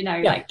stage,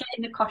 like get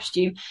in the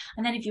costume.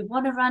 And then if you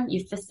want to run,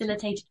 you've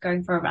facilitated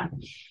going for a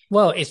run.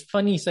 Well, it's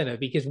funny you say that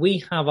because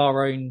we have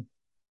our own,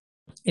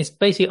 it's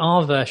basically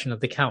our version of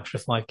the Couch to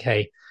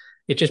 5K.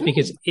 It's just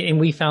because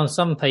we found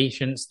some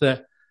patients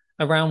that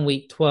around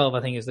week 12,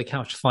 I think is the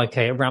Couch to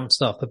 5K, it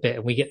ramps up a bit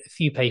and we get a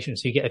few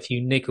patients who get a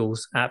few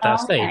niggles at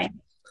that stage.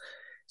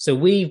 So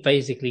we've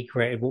basically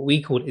created what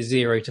we call it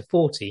 0 to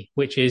 40,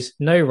 which is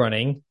no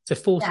running to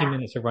 40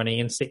 minutes of running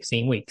in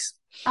 16 weeks.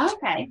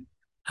 Okay.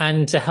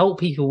 And to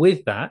help people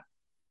with that,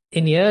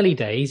 in the early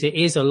days, it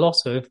is a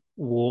lot of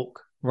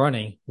walk,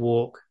 running,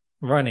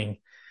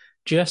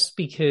 just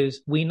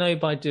because we know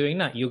by doing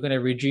that, you're going to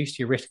reduce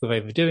your risk of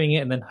overdoing it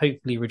and then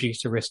hopefully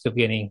reduce the risk of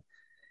getting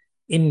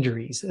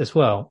injuries as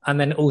well. And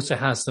then it also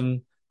has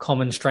some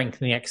common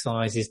strengthening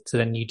exercises to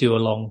then you do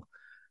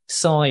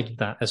alongside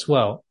that as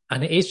well.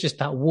 And it is just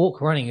that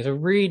walk running is a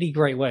really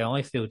great way,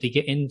 I feel, to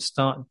get in,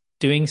 start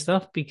doing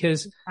stuff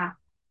because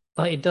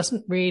like it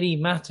doesn't really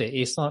matter.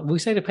 It's like we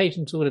say to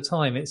patients all the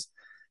time,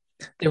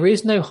 there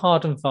is no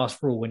hard and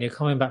fast rule when you're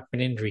coming back from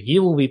an injury.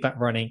 You will be back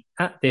running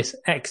at this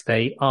X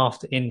day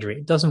after injury.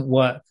 It doesn't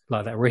work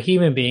like that. We're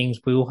human beings.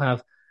 We all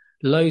have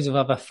loads of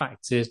other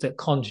factors that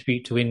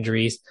contribute to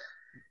injuries.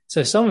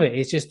 So some of it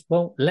is just,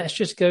 well, let's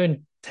just go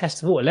and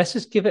test the water. Let's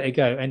just give it a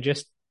go and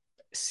just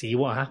see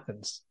what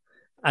happens.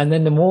 And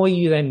then the more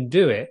you then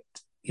do it,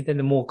 then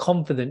the more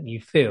confident you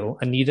feel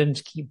and you then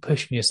just keep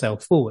pushing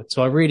yourself forward.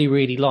 So I really,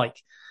 really like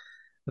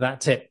that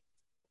tip.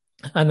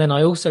 And then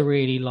I also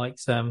really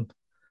liked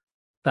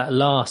that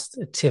last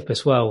tip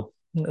as well.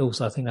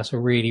 Also, I think that's a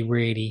really,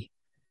 really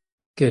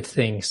good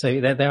thing.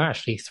 So they're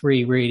actually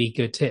three really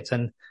good tips.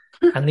 And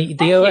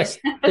the OS,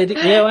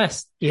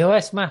 the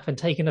OS map and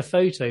taking the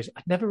photos,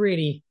 I never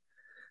really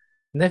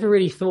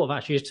thought of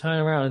actually just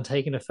turning around and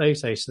taking a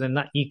photo. So then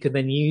that you could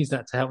then use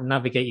that to help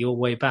navigate your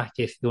way back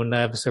if you're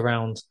nervous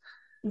around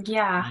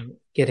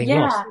getting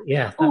lost.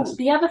 Yeah. Oh,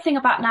 the other thing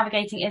about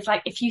navigating is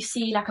like if you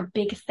see like a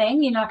big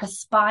thing, you know, like a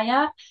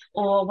spire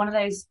or one of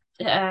those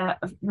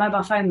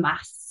mobile phone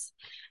masts.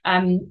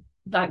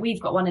 Like we've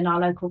got one in our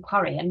local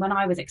quarry, and when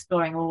I was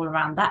exploring all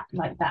around that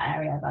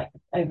area, like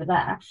over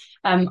there,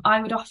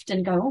 I would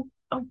often go,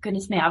 oh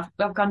goodness me,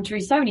 I've gone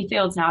through so many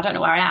fields now, I don't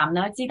know where I am. And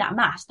then I'd see that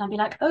mast and I'd be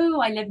like,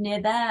 oh, I live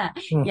near there.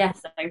 Yeah,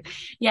 so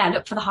yeah,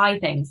 look for the high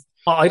things.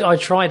 I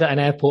tried at an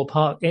airport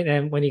park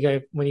when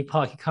you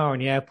park your car in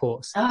the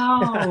airports.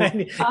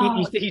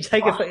 You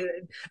take a photo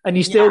and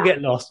you still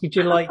get lost.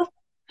 You're like,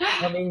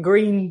 I'm in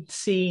Green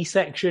Sea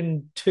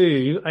section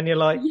 2, and you're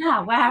like, yeah,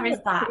 where is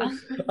that?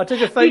 I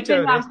took a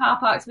photo of this. Car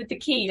parks with the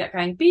key that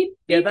going beep.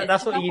 Yeah,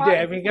 that's what you do.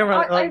 I mean, go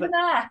around over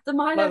there, the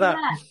mile over there,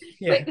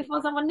 quick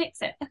before someone nicks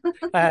it.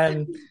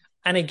 And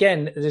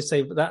again, as I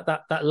say,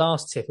 that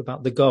last tip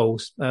about the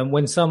goals.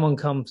 When someone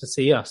comes to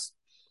see us,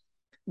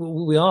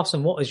 we ask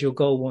them, what does your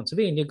goal want to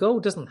be? And your goal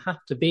doesn't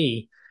have to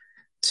be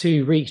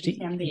to reach the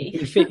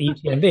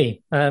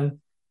UTMB.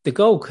 The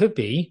goal could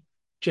be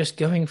just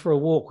going for a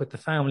walk with the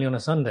family on a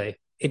Sunday.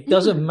 It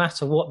doesn't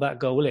matter what that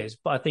goal is,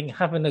 but I think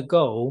having a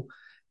goal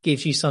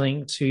gives you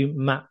something to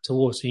map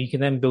towards, so you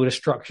can then build a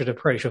structured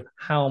approach of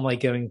how am I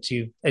going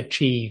to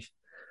achieve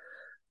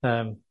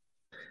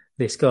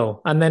this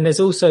goal. And then there's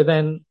also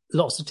then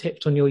lots of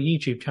tips on your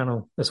YouTube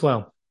channel as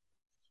well.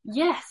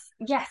 Yes,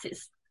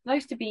 it's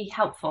supposed to be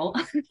helpful.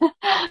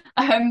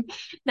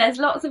 There's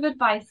lots of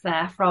advice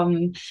there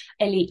from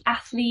elite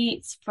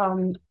athletes,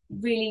 from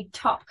really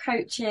top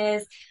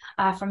coaches,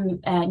 from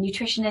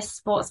nutritionists,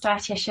 sports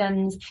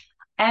dietitians.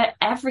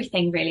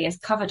 Everything really is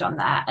covered on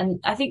there.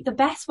 And I think the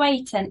best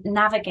way to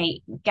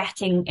navigate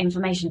getting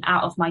information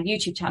out of my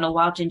YouTube channel,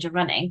 Wild Ginger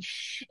Running,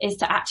 is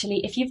to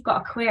actually, if you've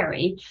got a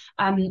query,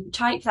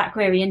 type that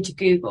query into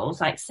Google,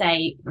 like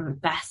say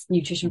best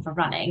nutrition for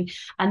running,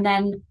 and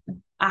then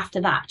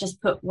after that,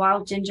 just put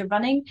Wild Ginger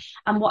Running,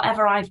 and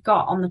whatever I've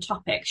got on the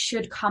topic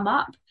should come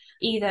up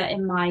either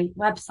in my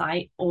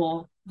website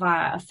or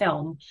via a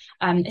film,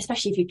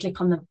 especially if you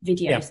click on the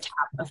videos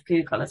tab of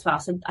Google as well.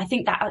 So I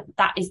think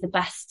that is the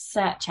best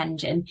search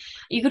engine.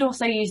 You could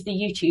also use the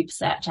YouTube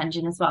search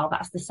engine as well.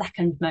 That's the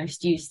second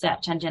most used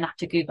search engine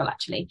after Google,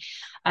 actually.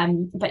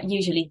 But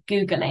usually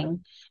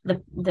Googling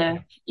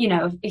the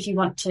if you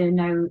want to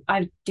know,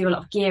 I do a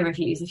lot of gear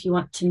reviews. If you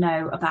want to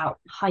know about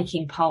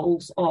hiking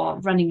poles or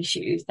running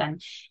shoes, then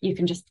you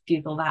can just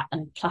Google that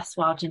and plus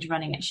Wild Ginger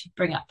Running. It should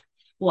bring up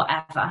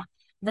whatever.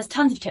 There's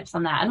tons of tips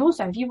on there. And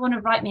also, if you want to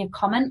write me a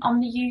comment on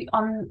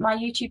my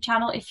YouTube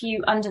channel, if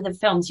you, under the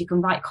films, you can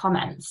write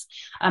comments,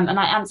 and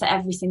I answer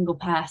every single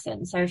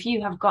person. So if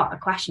you have got a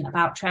question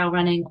about trail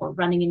running or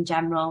running in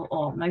general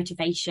or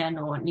motivation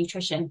or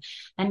nutrition,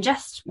 then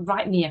just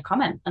write me a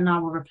comment and I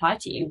will reply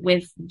to you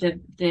with the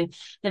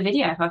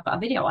video if I've got a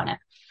video on it.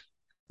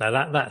 No,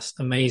 that's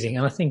amazing.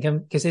 And I think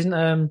because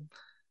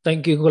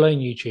don't Google own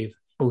YouTube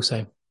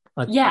also.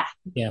 Yeah.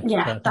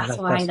 That's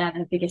why they're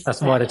the biggest. That's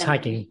why the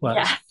tagging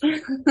works. Yeah.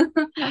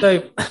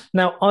 So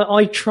now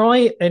I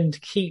try and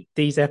keep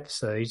these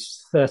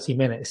episodes 30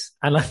 minutes,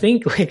 and I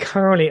think we're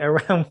currently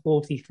around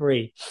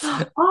 43.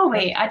 Are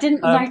we? I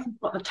didn't notice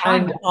what the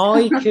time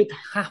was. I could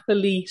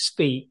happily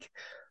speak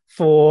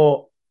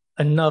for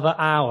another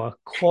hour,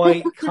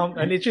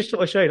 and it just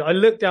sort of showed. I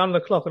looked down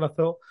the clock and I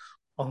thought,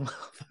 I'm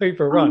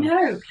overrun. Oh,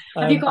 no.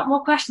 Have you got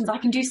more questions? I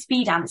can do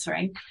speed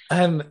answering.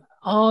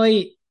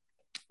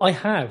 I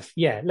have,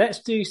 yeah. Let's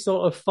do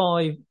sort of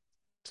 5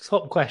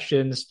 top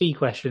questions. Speed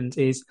questions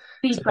is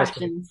speed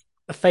questions.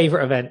 A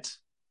favorite event.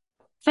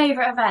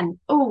 Favorite event?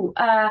 Oh,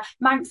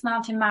 Manx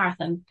Mountain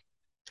Marathon.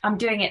 I'm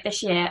doing it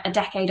this year, a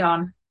decade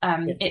on.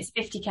 It's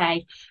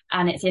 50k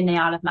and it's in the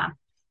Isle of Man.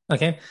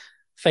 Okay.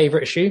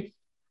 Favorite shoe?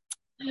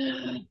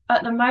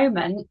 At the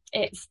moment,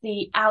 it's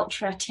the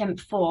Ultra Timp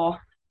 4,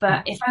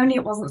 but if only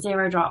it wasn't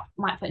zero drop,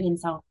 might put an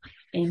insult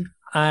in.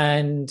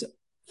 And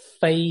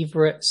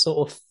favorite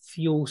sort of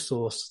fuel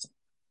source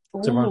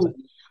to run Ooh,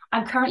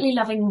 I'm currently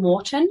loving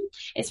Morton.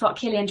 It's what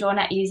Kilian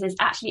Jornet uses.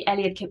 Actually,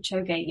 Eliud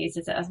Kipchoge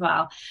uses it as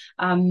well.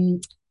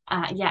 Um,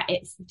 yeah,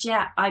 it's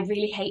gel. I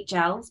really hate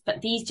gels,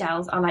 but these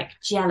gels are like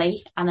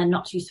jelly and they're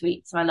not too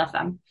sweet, so I love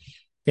them.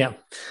 Yeah.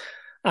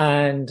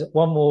 And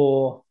one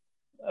more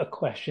a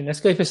question. Let's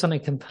go for something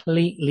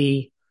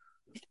completely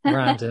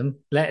random.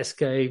 Let's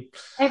go.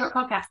 Favorite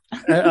podcast?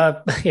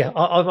 Yeah,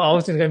 I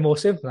was going to go more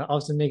simple. I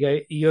was going to go,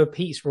 you're a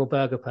pizza or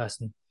burger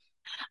person.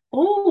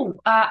 Oh,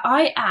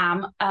 I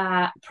am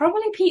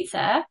probably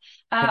pizza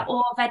Yeah,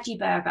 or veggie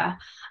burger.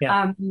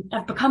 yeah,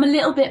 I've become a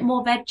little bit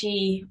more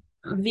veggie,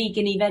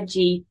 vegan-y,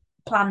 veggie,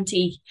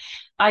 planty.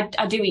 I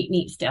do eat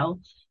meat still,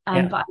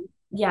 yeah, but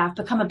yeah, I've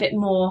become a bit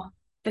more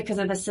because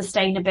of the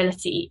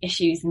sustainability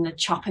issues and the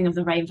chopping of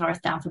the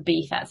rainforest down for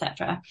beef,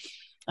 etc.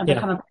 I've yeah.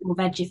 become a bit more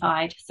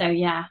vegified. So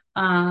yeah,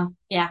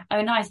 yeah,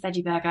 oh, nice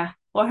veggie burger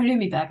or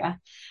halloumi burger,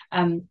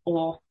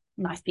 or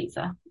nice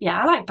pizza.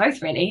 Yeah, I like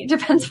both really. It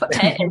depends what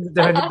day it is.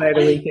 Depends what day of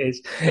the week it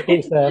is.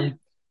 It's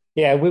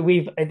yeah,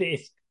 we've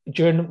it's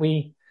during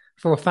we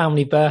for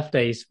family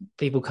birthdays,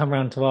 people come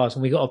around to ours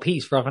and we got a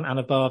pizza oven and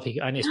a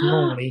barbecue, and it's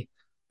normally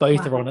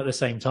both are Wow, on at the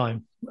same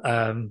time.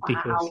 Because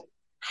wow,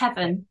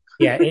 heaven.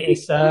 yeah,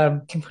 it's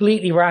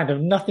completely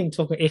random. Nothing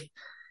talking.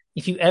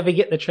 If you ever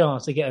get the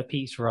chance to get a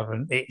pizza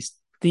oven, it's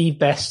the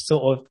best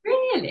sort of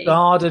Really?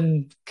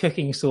 garden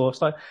cooking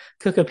sauce. Like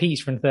cook a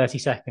pizza in 30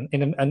 seconds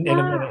in a minute,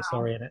 Wow.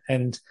 sorry,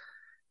 and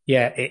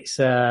yeah, it's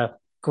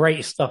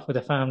great stuff with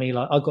the family.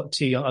 Like I got a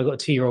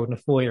 2 year old and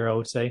a 4 year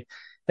old, so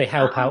they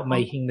help out Oh,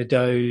 making the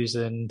doughs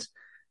and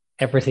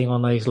everything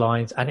on those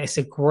lines. And it's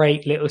a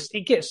great little.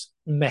 It gets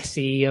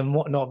messy and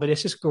whatnot, but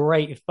it's just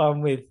great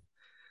fun with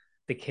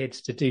the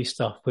kids to do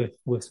stuff with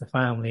the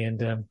family.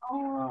 And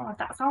oh,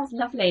 that sounds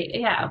lovely.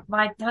 Yeah,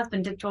 my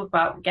husband did talk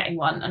about getting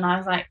one, and I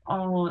was like,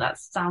 oh, that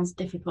sounds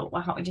difficult.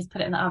 Why can't we just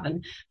put it in the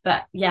oven?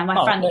 But yeah, my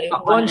oh, friend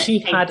got one, and once it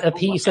you've had tastes a so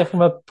pizza from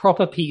different. a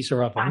proper pizza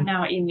I oven, know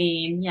what you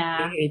mean.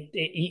 Yeah,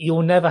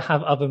 you'll never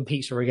have oven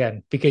pizza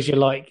again because you're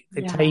like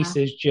the yeah, taste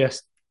is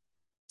just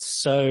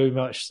so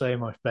much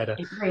better.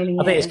 it really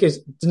I think it's is.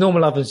 because the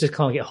normal ovens just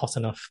can't get hot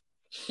enough.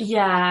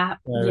 Yeah,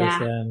 Whereas,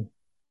 yeah,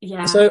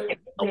 yeah. so It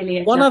really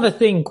is one other lovely.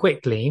 thing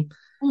quickly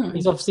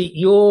is Mm. obviously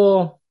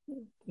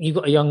you've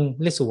got a young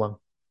little one,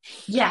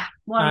 Yeah,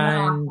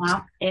 1.5 and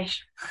now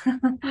ish.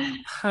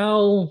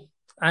 how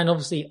and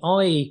obviously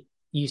I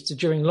used to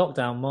during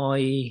lockdown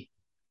my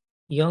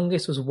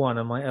youngest was 1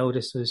 and my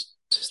eldest was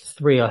just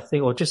 3, I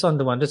think, or just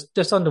under 1,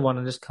 just under 1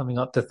 and just coming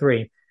up to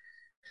 3.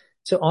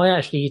 So I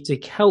actually, to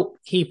help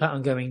keep out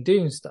and going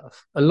doing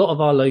stuff, a lot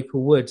of our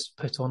local woods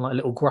put on like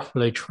little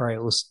Gruffalo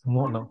trails and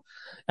whatnot.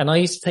 And I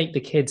used to take the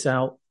kids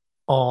out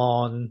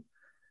on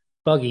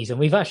buggies, and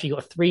we've actually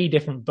got 3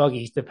 different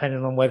buggies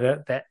depending on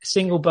whether they're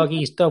single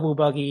buggies, double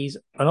buggies,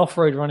 an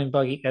off-road running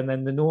buggy, and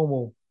then the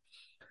normal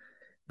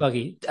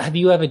buggy. Have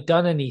you ever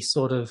done any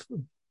sort of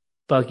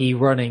buggy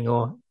running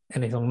or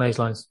anything along those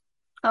lines?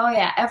 Oh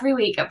yeah, every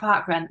week at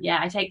Parkrun. Yeah,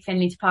 I take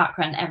Finley to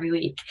Parkrun every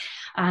week,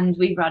 and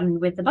we run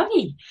with the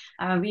buggy.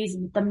 We use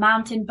the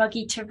mountain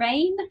buggy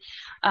terrain.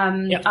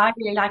 Yeah, I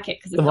really like it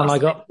because the it's got one a I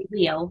got. swivelly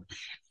wheel.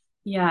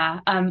 Yeah,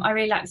 I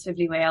really like the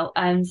swivelly wheel.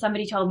 And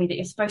somebody told me that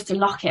you're supposed to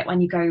lock it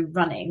when you go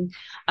running,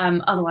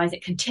 otherwise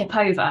it can tip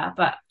over.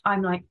 But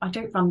I'm like, I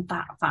don't run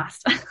that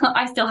fast.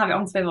 I still have it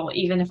on swivel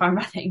even if I'm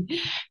running,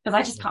 because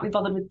I just can't be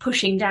bothered with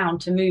pushing down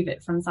to move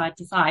it from side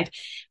to side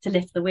to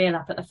lift the wheel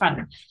up at the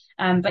front.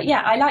 But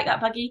yeah, I like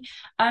that buggy.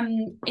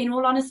 In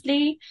all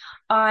honesty,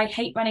 I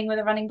hate running with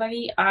a running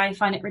buggy. I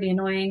find it really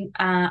annoying.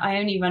 I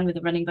only run with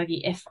a running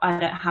buggy if I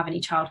don't have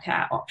any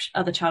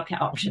other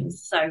childcare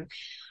options. So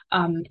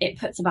it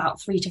puts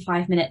about 3 to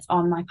 5 minutes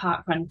on my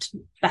parkrun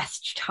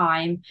best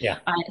time. Yeah.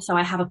 So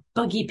I have a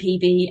buggy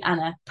PB and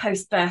a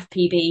post-birth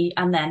PB,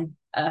 and then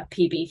a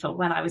PB for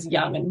when I was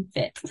young and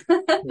fit.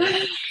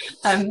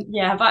 Yeah.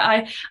 Yeah,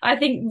 but I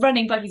think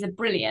running buggies are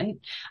brilliant.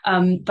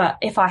 But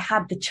if I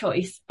had the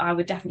choice, I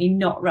would definitely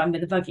not run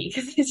with a buggy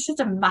because it's just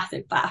a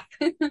massive back.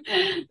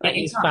 It Like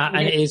you is can't fat do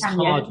and it this, is can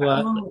you? hard It's like,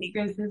 work. oh, it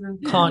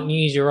goes, Can't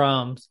use your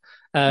arms.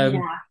 yeah.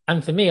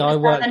 And for me, I It's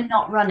better work than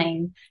not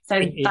running. So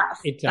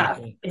that's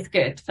exactly. it's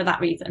good for that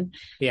reason.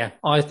 Yeah,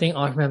 I think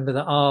I remember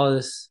that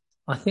ours.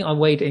 I think I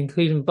weighed,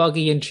 including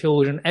buggy and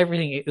children,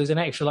 everything. It was an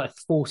extra like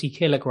 40 Oh,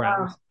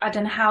 kilograms. I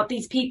don't know how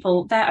these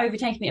people, they're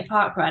overtaking me at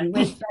Parkrun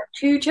with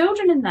 2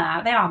 children in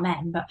there. They are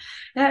men, but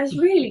it's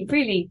really,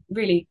 really,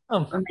 really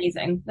Oh,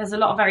 amazing. There's a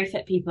lot of very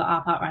fit people at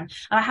our Parkrun.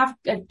 And I have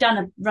done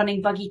a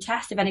running buggy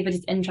test if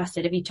anybody's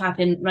interested. If you type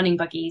in running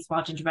buggies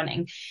while ginger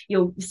running,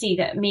 you'll see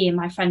that me and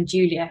my friend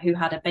Julia, who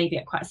had a baby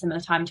at quite a similar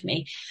time to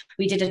me,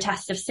 we did a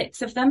test of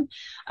 6 of them.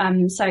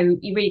 So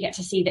you really get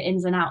to see the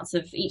ins and outs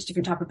of each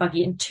different type of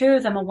buggy. And 2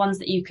 of them are ones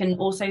that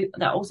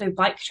that are also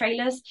bike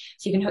trailers.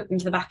 So you can hook them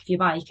to the back of your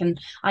bike. And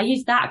I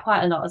use that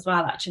quite a lot as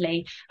well,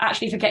 actually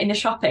for getting the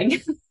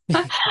shopping.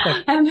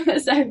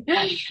 So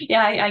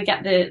yeah, I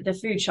get the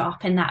food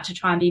shop in that to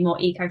try and be more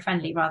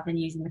eco-friendly rather than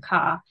using the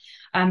car.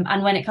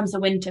 And when it comes to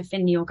winter,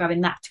 Finley will go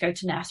in that to go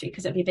to nursery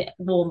because it'll be a bit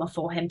warmer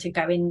for him to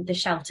go in the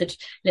sheltered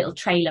little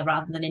trailer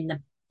rather than in the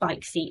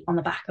bike seat on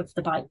the back of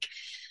the bike.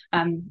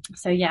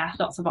 So yeah,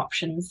 lots of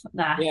options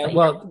there. Yeah, But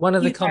yeah,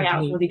 well, he's very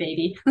outdoorsy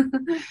baby.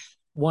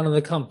 one of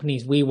the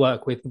companies we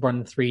work with,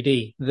 Run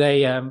 3D,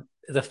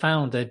 the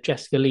founder,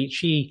 Jessica Leach,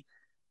 she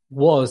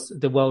was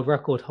the world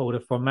record holder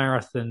for a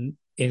marathon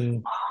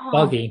in Oh,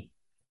 buggy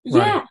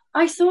running. yeah,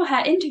 I saw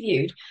her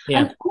interviewed, Yeah.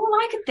 and all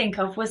I could think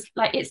of was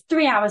like it's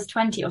 3 hours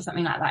 20 or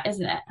something like that,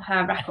 isn't it?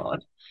 Her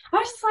record. I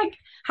was just like,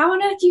 how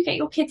on earth do you get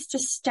your kids to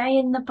stay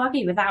in the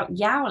buggy without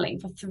yowling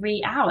for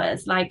 3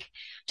 hours? Like,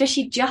 does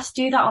she just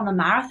do that on the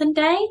marathon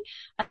day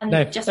No,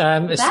 and just so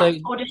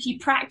that, or does she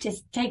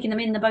practice taking them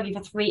in the buggy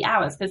for 3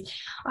 hours? Because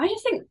I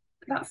just think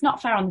that's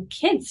not fair on the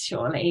kids,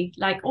 surely.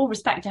 Like, all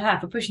respect to her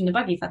for pushing the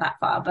buggy for that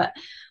far, but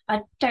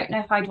I don't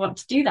know if I'd want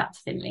to do that to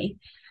Finley.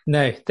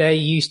 no, they're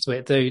used to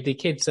it. Though the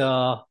kids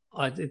are,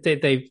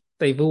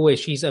 they've always.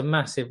 She's a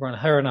massive runner.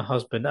 Her and her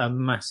husband are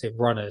massive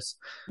runners,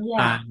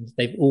 Yeah. and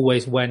they've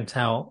always went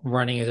out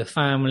running as a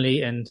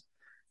family, and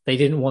they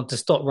didn't want to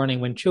stop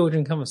running when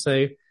children come.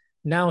 So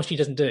now she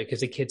doesn't do it because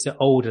the kids are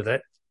older.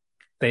 That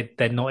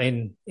they're not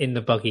in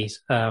the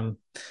buggies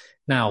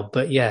now.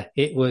 But yeah,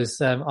 it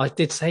was. I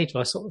did say to her,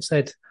 I sort of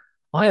said,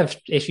 I have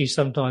issues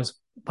sometimes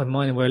when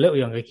mine were a little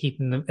younger,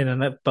 keeping them in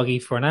a buggy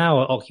for an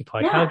hour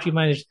occupied. How Yeah. do you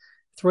manage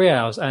 3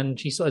 hours? And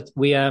she sort of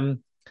we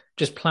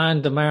just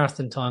planned the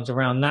marathon times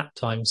around nap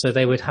time, so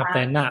they would have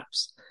their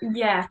naps,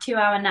 Yeah, 2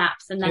 hour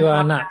naps and then 2 hour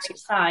half hour naps each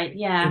side.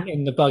 Yeah,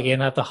 in the buggy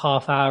and have the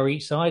half hour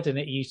each side. And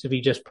it used to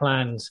be just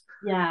planned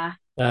yeah.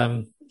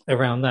 um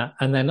around that.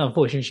 And then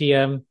unfortunately she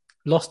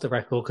lost the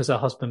record because her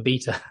husband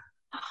beat her.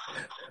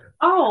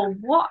 Oh,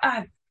 what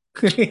a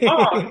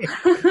oh.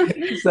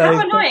 How So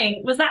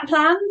annoying. Was that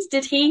planned?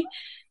 Did he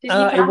it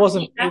plan to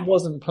wasn't beat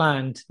that?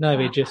 planned. No, Oh,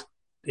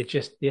 it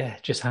just yeah,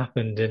 it just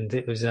happened. And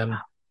it was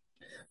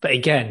but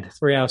again,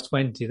 3 hours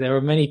 20. There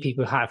are many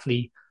people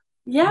happily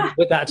yeah.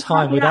 with that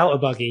time Probably that. without a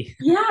buggy.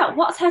 Yeah,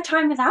 what's her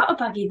time without a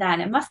buggy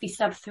then? It must be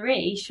sub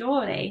 3,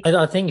 surely.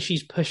 I think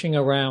she's pushing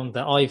around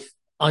that.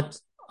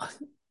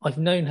 I've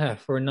known her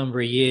for a number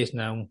of years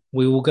now.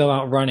 We will go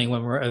out running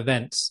when we're at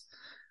events,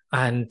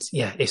 and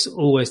yeah, it's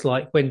always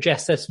like when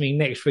Jess says to me,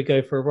 "Nick, should we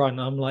go for a run?"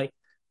 I'm like,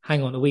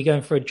 "Hang on, are we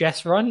going for a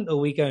Jess run or are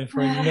we going for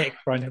a Nick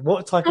run?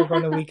 What type of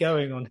run are we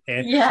going on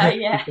here?" Yeah,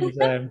 yeah. Because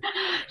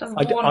Just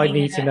warn I me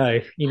need to here. know.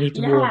 You need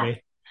to warn Yeah.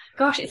 me.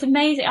 Gosh, it's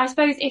amazing. I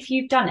suppose if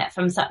you've done it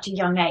from such a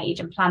young age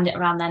and planned it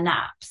around their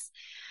naps,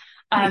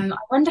 I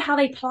wonder how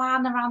they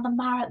plan around the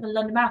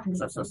London Marathon because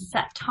that's a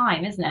set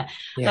time, isn't it?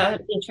 So Yeah.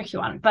 it'd be a tricky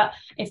one. But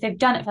if they've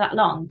done it for that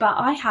long, but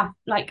I have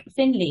like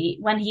Finley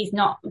when he's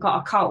not got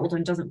a cold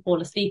and doesn't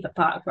fall asleep at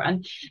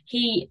parkrun,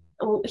 he's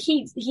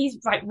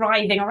like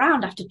writhing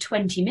around after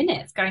 20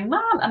 minutes, going,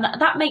 "Mom," and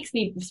that makes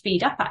me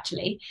speed up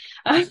actually.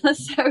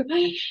 So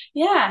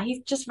yeah, he's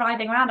just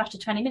writhing around after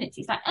 20 minutes.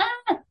 He's like,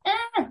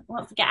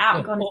 wants to get out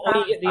and go on his Or you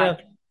balance get the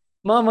bike.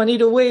 Mom, I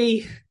need a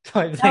wee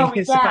type thing. Oh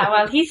It's yeah,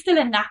 well he's still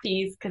in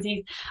nappies because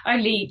he's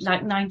only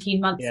like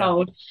 19 months yeah.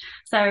 old,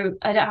 so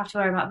I don't have to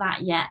worry about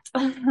that yet.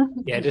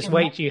 Yeah, just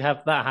wait till you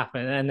have that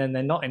happen, and then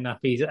they're not in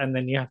nappies, and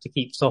then you have to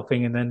keep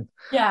stopping, and then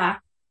Yeah,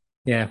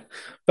 yeah.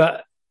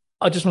 But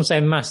I just want to say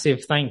a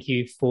massive thank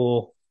you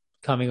for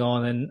coming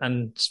on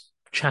and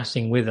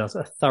chatting with us.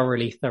 I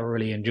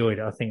thoroughly enjoyed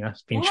it. I think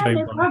that's been yeah, shown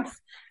no problems.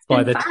 It's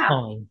by been the fab.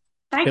 time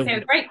Thanks, that they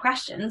were great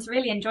questions.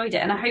 Really enjoyed it,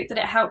 and I hope that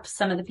it helps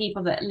some of the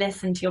people that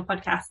listen to your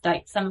podcast,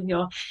 like some of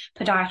your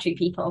podiatry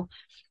people.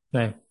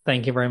 no,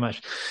 thank you very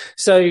much.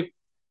 So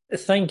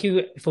thank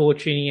you for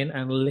tuning in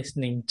and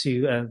listening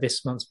to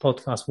this month's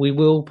podcast. We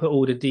will put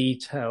all the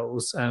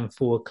details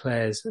for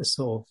Claire's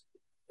sort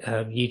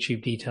of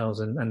YouTube details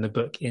and the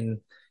book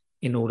in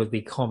all of the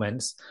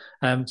comments.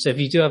 So if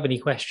you do have any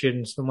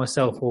questions for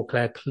myself or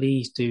Claire,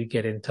 please do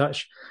get in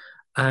touch,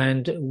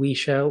 and we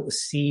shall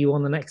see you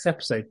on the next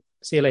episode.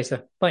 See you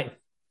later. Bye.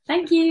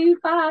 Thank you.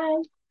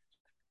 Bye.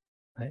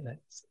 Right,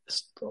 let's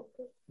stop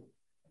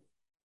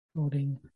recording.